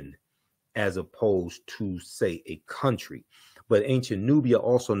region as opposed to, say, a country. But ancient Nubia,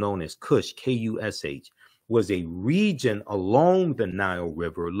 also known as Kush, K-U-S-H, was a region along the Nile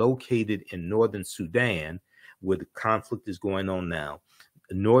River located in northern Sudan, where the conflict is going on now,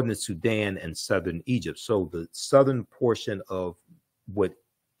 northern Sudan and southern Egypt. So the southern portion of what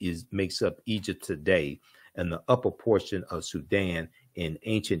makes up Egypt today, and the upper portion of Sudan in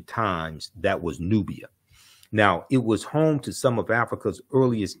ancient times, that was Nubia. Now, it was home to some of Africa's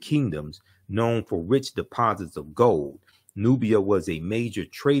earliest kingdoms, known for rich deposits of gold. Nubia was a major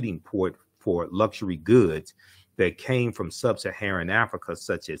trading port for luxury goods that came from sub-Saharan Africa,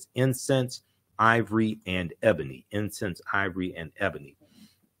 such as incense, ivory, and ebony. Incense, ivory, and ebony.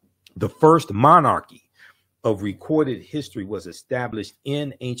 The first monarchy of recorded history was established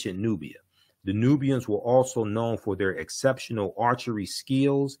in ancient Nubia. The Nubians were also known for their exceptional archery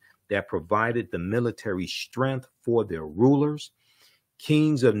skills that provided the military strength for their rulers.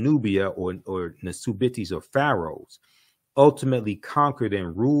 Kings of Nubia, or Nasubitis, or pharaohs, ultimately conquered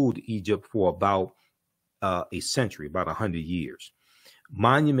and ruled Egypt for about a century, about 100 years.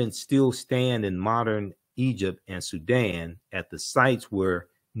 Monuments still stand in modern Egypt and Sudan at the sites where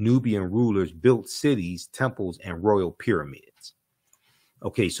Nubian rulers built cities, temples, and royal pyramids.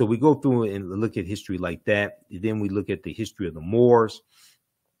 Okay, so we go through and look at history like that. Then we look at the history of the Moors,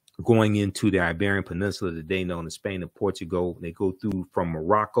 going into the Iberian Peninsula, today known as Spain and Portugal. They go through from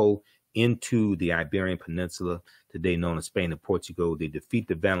Morocco into the Iberian Peninsula, today known as Spain and Portugal. They defeat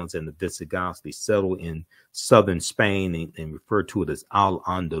the Vandals and the Visigoths. They settle in southern Spain and refer to it as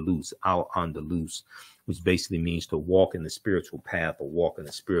Al-Andalus, which basically means to walk in the spiritual path or walk in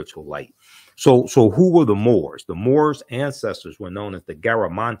the spiritual light. So who were the Moors? The Moors' ancestors were known as the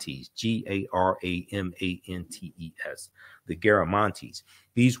Garamantes, G-A-R-A-M-A-N-T-E-S, the Garamantes.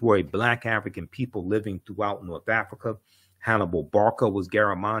 These were a Black African people living throughout North Africa. Hannibal Barca was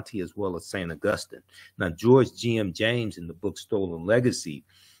Garamanti, as well as St. Augustine. Now, George G.M. James, in the book Stolen Legacy,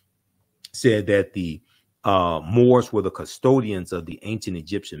 said that the Moors were the custodians of the ancient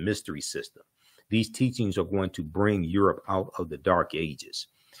Egyptian mystery system. These teachings are going to bring Europe out of the Dark Ages.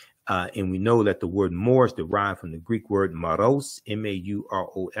 And we know that the word Moors derived from the Greek word maros,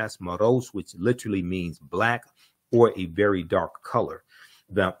 M-A-U-R-O-S, maros, which literally means black or a very dark color.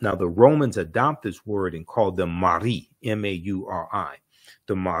 Now, the Romans adopted this word and called them Mari, M-A-U-R-I.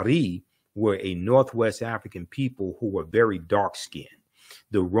 The Mari were a Northwest African people who were very dark-skinned.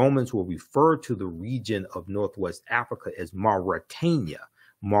 The Romans will refer to the region of Northwest Africa as Mauritania.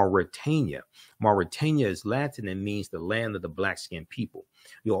 Mauritania is Latin and means the land of the black-skinned people.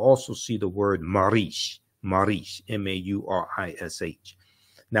 You'll also see the word Marish, M-A-U-R-I-S-H.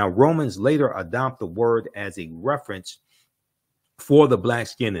 Now, Romans later adopt the word as a reference for the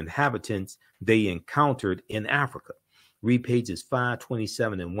black-skinned inhabitants they encountered in Africa. Read pages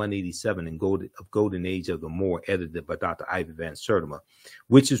 527 and 187 in Golden Age of the Moor, edited by Dr. Ivy Van Sertima,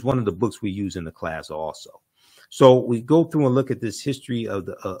 which is one of the books we use in the class also. So we go through and look at this history of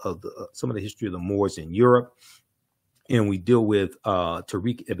some of the history of the Moors in Europe, and we deal with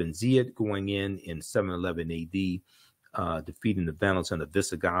Tariq ibn Ziyad going in 711 AD, defeating the Vandals and the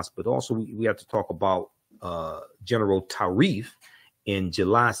Visigoths. But also we have to talk about General Tarif in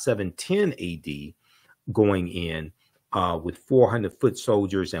July 710 AD going in with 400 foot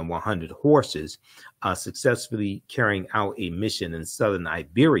soldiers and 100 horses, successfully carrying out a mission in southern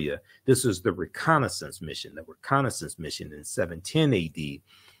Iberia. This was the reconnaissance mission in 710 AD,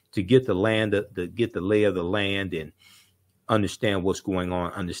 to get the land, to get the lay of the land and understand what's going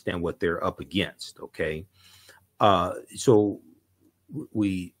on, understand what they're up against. Okay. So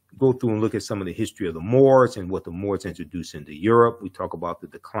we go through and look at some of the history of the Moors and what the Moors introduced into Europe. We talk about the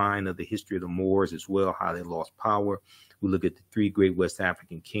decline of the history of the Moors as well, how they lost power. We look at the three great West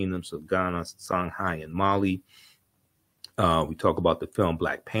African kingdoms of Ghana, Songhai, and Mali. We talk about the film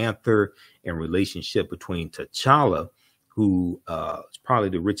Black Panther and relationship between T'Challa, who is probably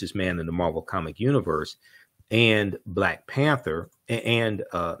the richest man in the Marvel comic universe, and Black Panther, and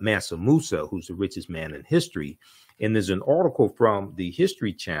Mansa Musa, who's the richest man in history. And there's an article from the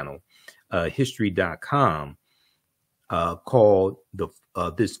History Channel, history.com, called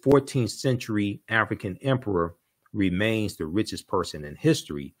 "This 14th Century African Emperor Remains the Richest Person in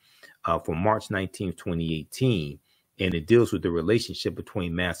History," from March 19, 2018. And it deals with the relationship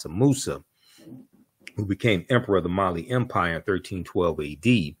between Mansa Musa, who became emperor of the Mali Empire in 1312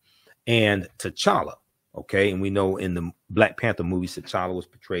 AD, and T'Challa. Okay, and we know in the Black Panther movie, T'Challa was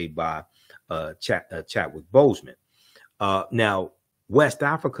portrayed by Chadwick Boseman. Now, West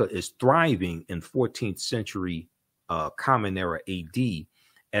Africa is thriving in 14th century Common Era AD,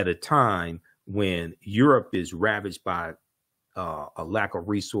 at a time when Europe is ravaged by a lack of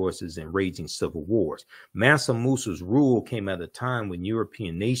resources and raging civil wars. Mansa Musa's rule came at a time when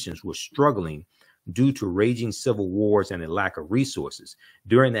European nations were struggling due to raging civil wars and a lack of resources.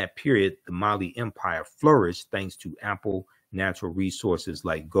 During that period, the Mali Empire flourished thanks to ample natural resources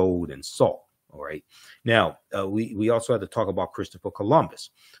like gold and salt. All right. Now, we also had to talk about Christopher Columbus.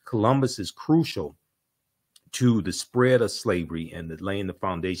 Columbus is crucial to the spread of slavery and laying the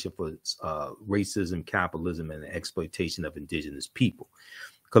foundation for racism, capitalism, and the exploitation of indigenous people.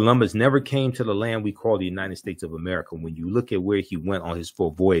 Columbus never came to the land we call the United States of America. When you look at where he went on his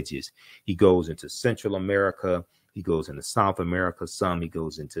 4 voyages, he goes into Central America, he goes into South America, he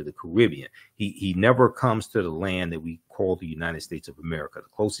goes into the Caribbean. He never comes to the land that we call the United States of America. The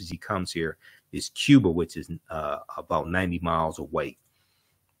closest he comes here is Cuba, which is about 90 miles away.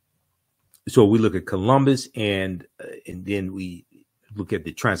 So we look at Columbus, and then we look at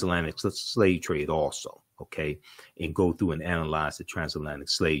the transatlantic slave trade also, okay, and go through and analyze the transatlantic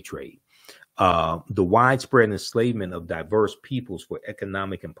slave trade. The widespread enslavement of diverse peoples for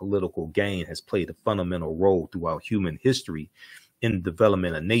economic and political gain has played a fundamental role throughout human history in the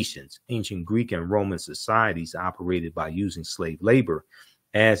development of nations. Ancient Greek and Roman societies operated by using slave labor,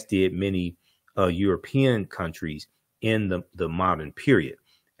 as did many European countries in the modern period.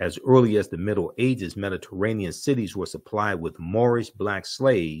 As early as the Middle Ages, Mediterranean cities were supplied with Moorish black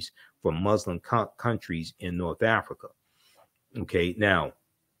slaves from Muslim countries in North Africa. Okay, now,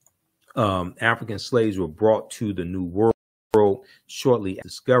 African slaves were brought to the New World shortly after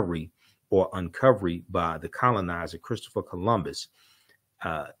discovery or uncovering by the colonizer Christopher Columbus.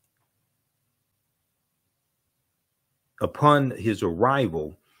 Upon his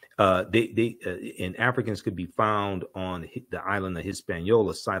arrival, and Africans could be found on the island of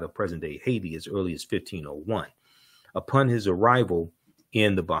Hispaniola, site of present-day Haiti, as early as 1501. Upon his arrival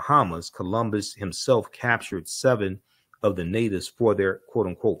in the Bahamas, Columbus himself captured 7 of the natives for their, quote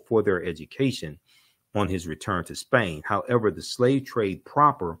unquote, for their education on his return to Spain. However, the slave trade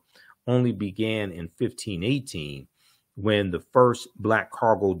proper only began in 1518, when the first black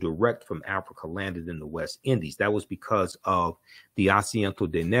cargo direct from Africa landed in the West Indies. That was because of the Asiento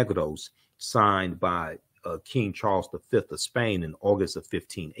de Negros signed by King Charles V of Spain in August of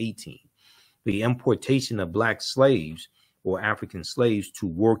 1518. The importation of black slaves or African slaves to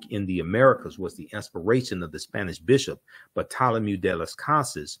work in the Americas was the inspiration of the Spanish bishop Bartholomew de las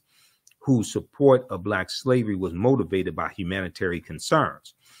Casas, whose support of black slavery was motivated by humanitarian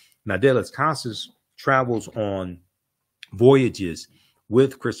concerns. Now, de las Casas travels on voyages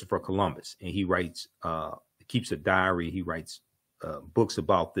with Christopher Columbus, and he writes, keeps a diary. He writes books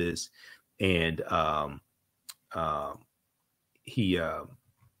about this, and I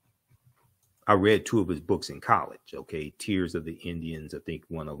read 2 of his books in college. Okay, Tears of the Indians, I think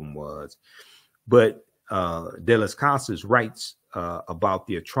one of them was. But de las Casas writes about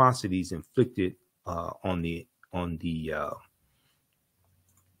the atrocities inflicted on the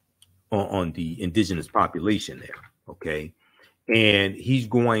indigenous population there. Okay, and he's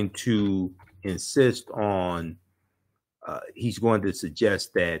going to insist on, he's going to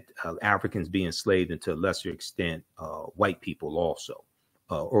suggest that Africans be enslaved, and to a lesser extent, white people also,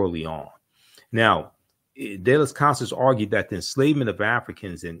 early on. Now, de las Casas argued that the enslavement of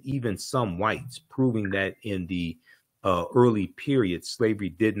Africans and even some whites, proving that in the early period, slavery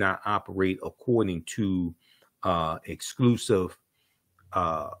did not operate according to exclusive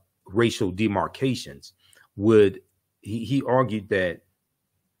racial demarcations. He argued that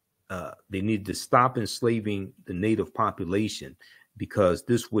they needed to stop enslaving the native population because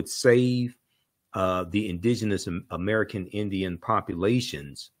this would save the indigenous American Indian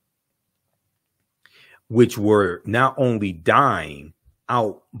populations, which were not only dying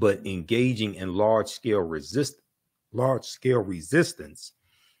out but engaging in large-scale resistance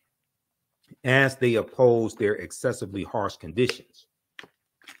as they opposed their excessively harsh conditions.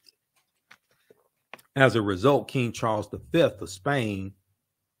 As a result, King Charles V of Spain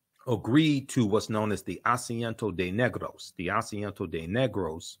agreed to what's known as the Asiento de Negros. The Asiento de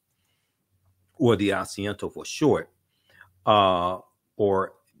Negros, or the Asiento for short,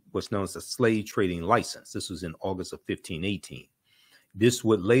 or what's known as a slave trading license. This was in August of 1518. This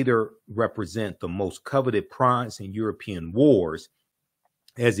would later represent the most coveted prize in European wars,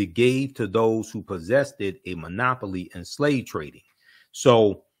 as it gave to those who possessed it a monopoly in slave trading.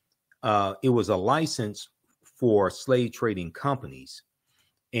 So it was a license for slave trading companies,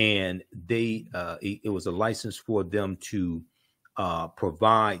 and it was a license for them to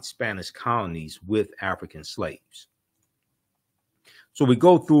provide Spanish colonies with African slaves. So we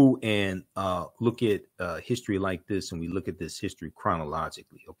go through and look at history like this, and we look at this history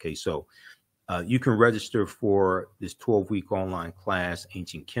chronologically. Okay, so you can register for this 12-week online class,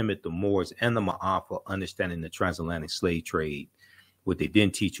 Ancient Kemet, the Moors, and the Ma'afa, Understanding the Transatlantic Slave Trade, what they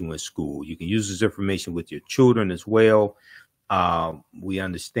didn't teach you in school. You can use this information with your children as well. We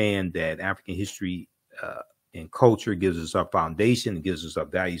understand that African history and culture gives us our foundation, it gives us our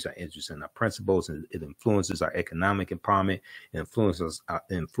values, our interests, and our principles, and it influences our economic empowerment, it influences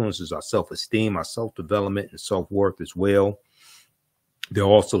our self-esteem, our self-development, and self-worth as well. There are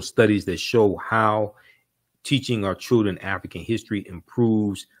also studies that show how teaching our children African history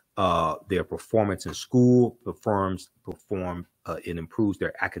improves their performance in school, it improves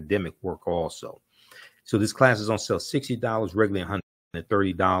their academic work also. So this class is on sale $60, regularly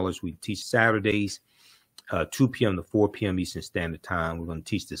 $130. We teach Saturdays, 2 p.m. to 4 p.m. Eastern Standard Time. We're going to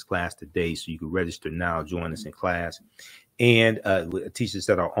teach this class today, so you can register now, join us in class. And teach this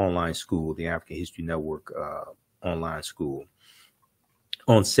at our online school, the African History Network online school.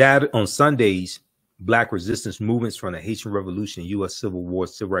 On Sundays, Black resistance movements from the Haitian Revolution, U.S. Civil War,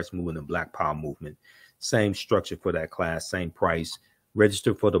 Civil Rights Movement, and Black Power Movement. Same structure for that class, same price.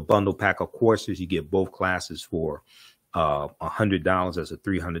 Register for the bundle pack of courses. You get both classes for $100 as a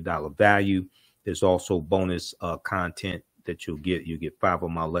 $300 value. There's also bonus content that you'll get. You get 5 of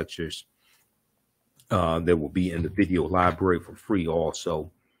my lectures that will be in the video library for free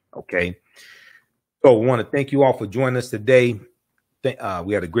also. Okay. So I want to thank you all for joining us today.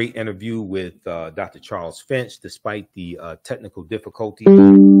 We had a great interview with Dr. Charles Finch, despite the technical difficulties.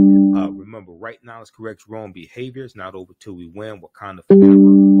 Remember, right knowledge corrects wrong behaviors, not over till we win. Wakanda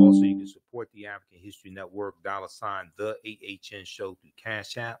forever. Also, you can support the African History Network, $ the AHN Show through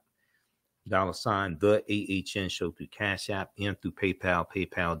Cash App, $ the AHN Show through Cash App, and through PayPal,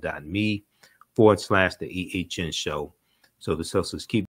 paypal.me/the AHN Show. So this helps us keep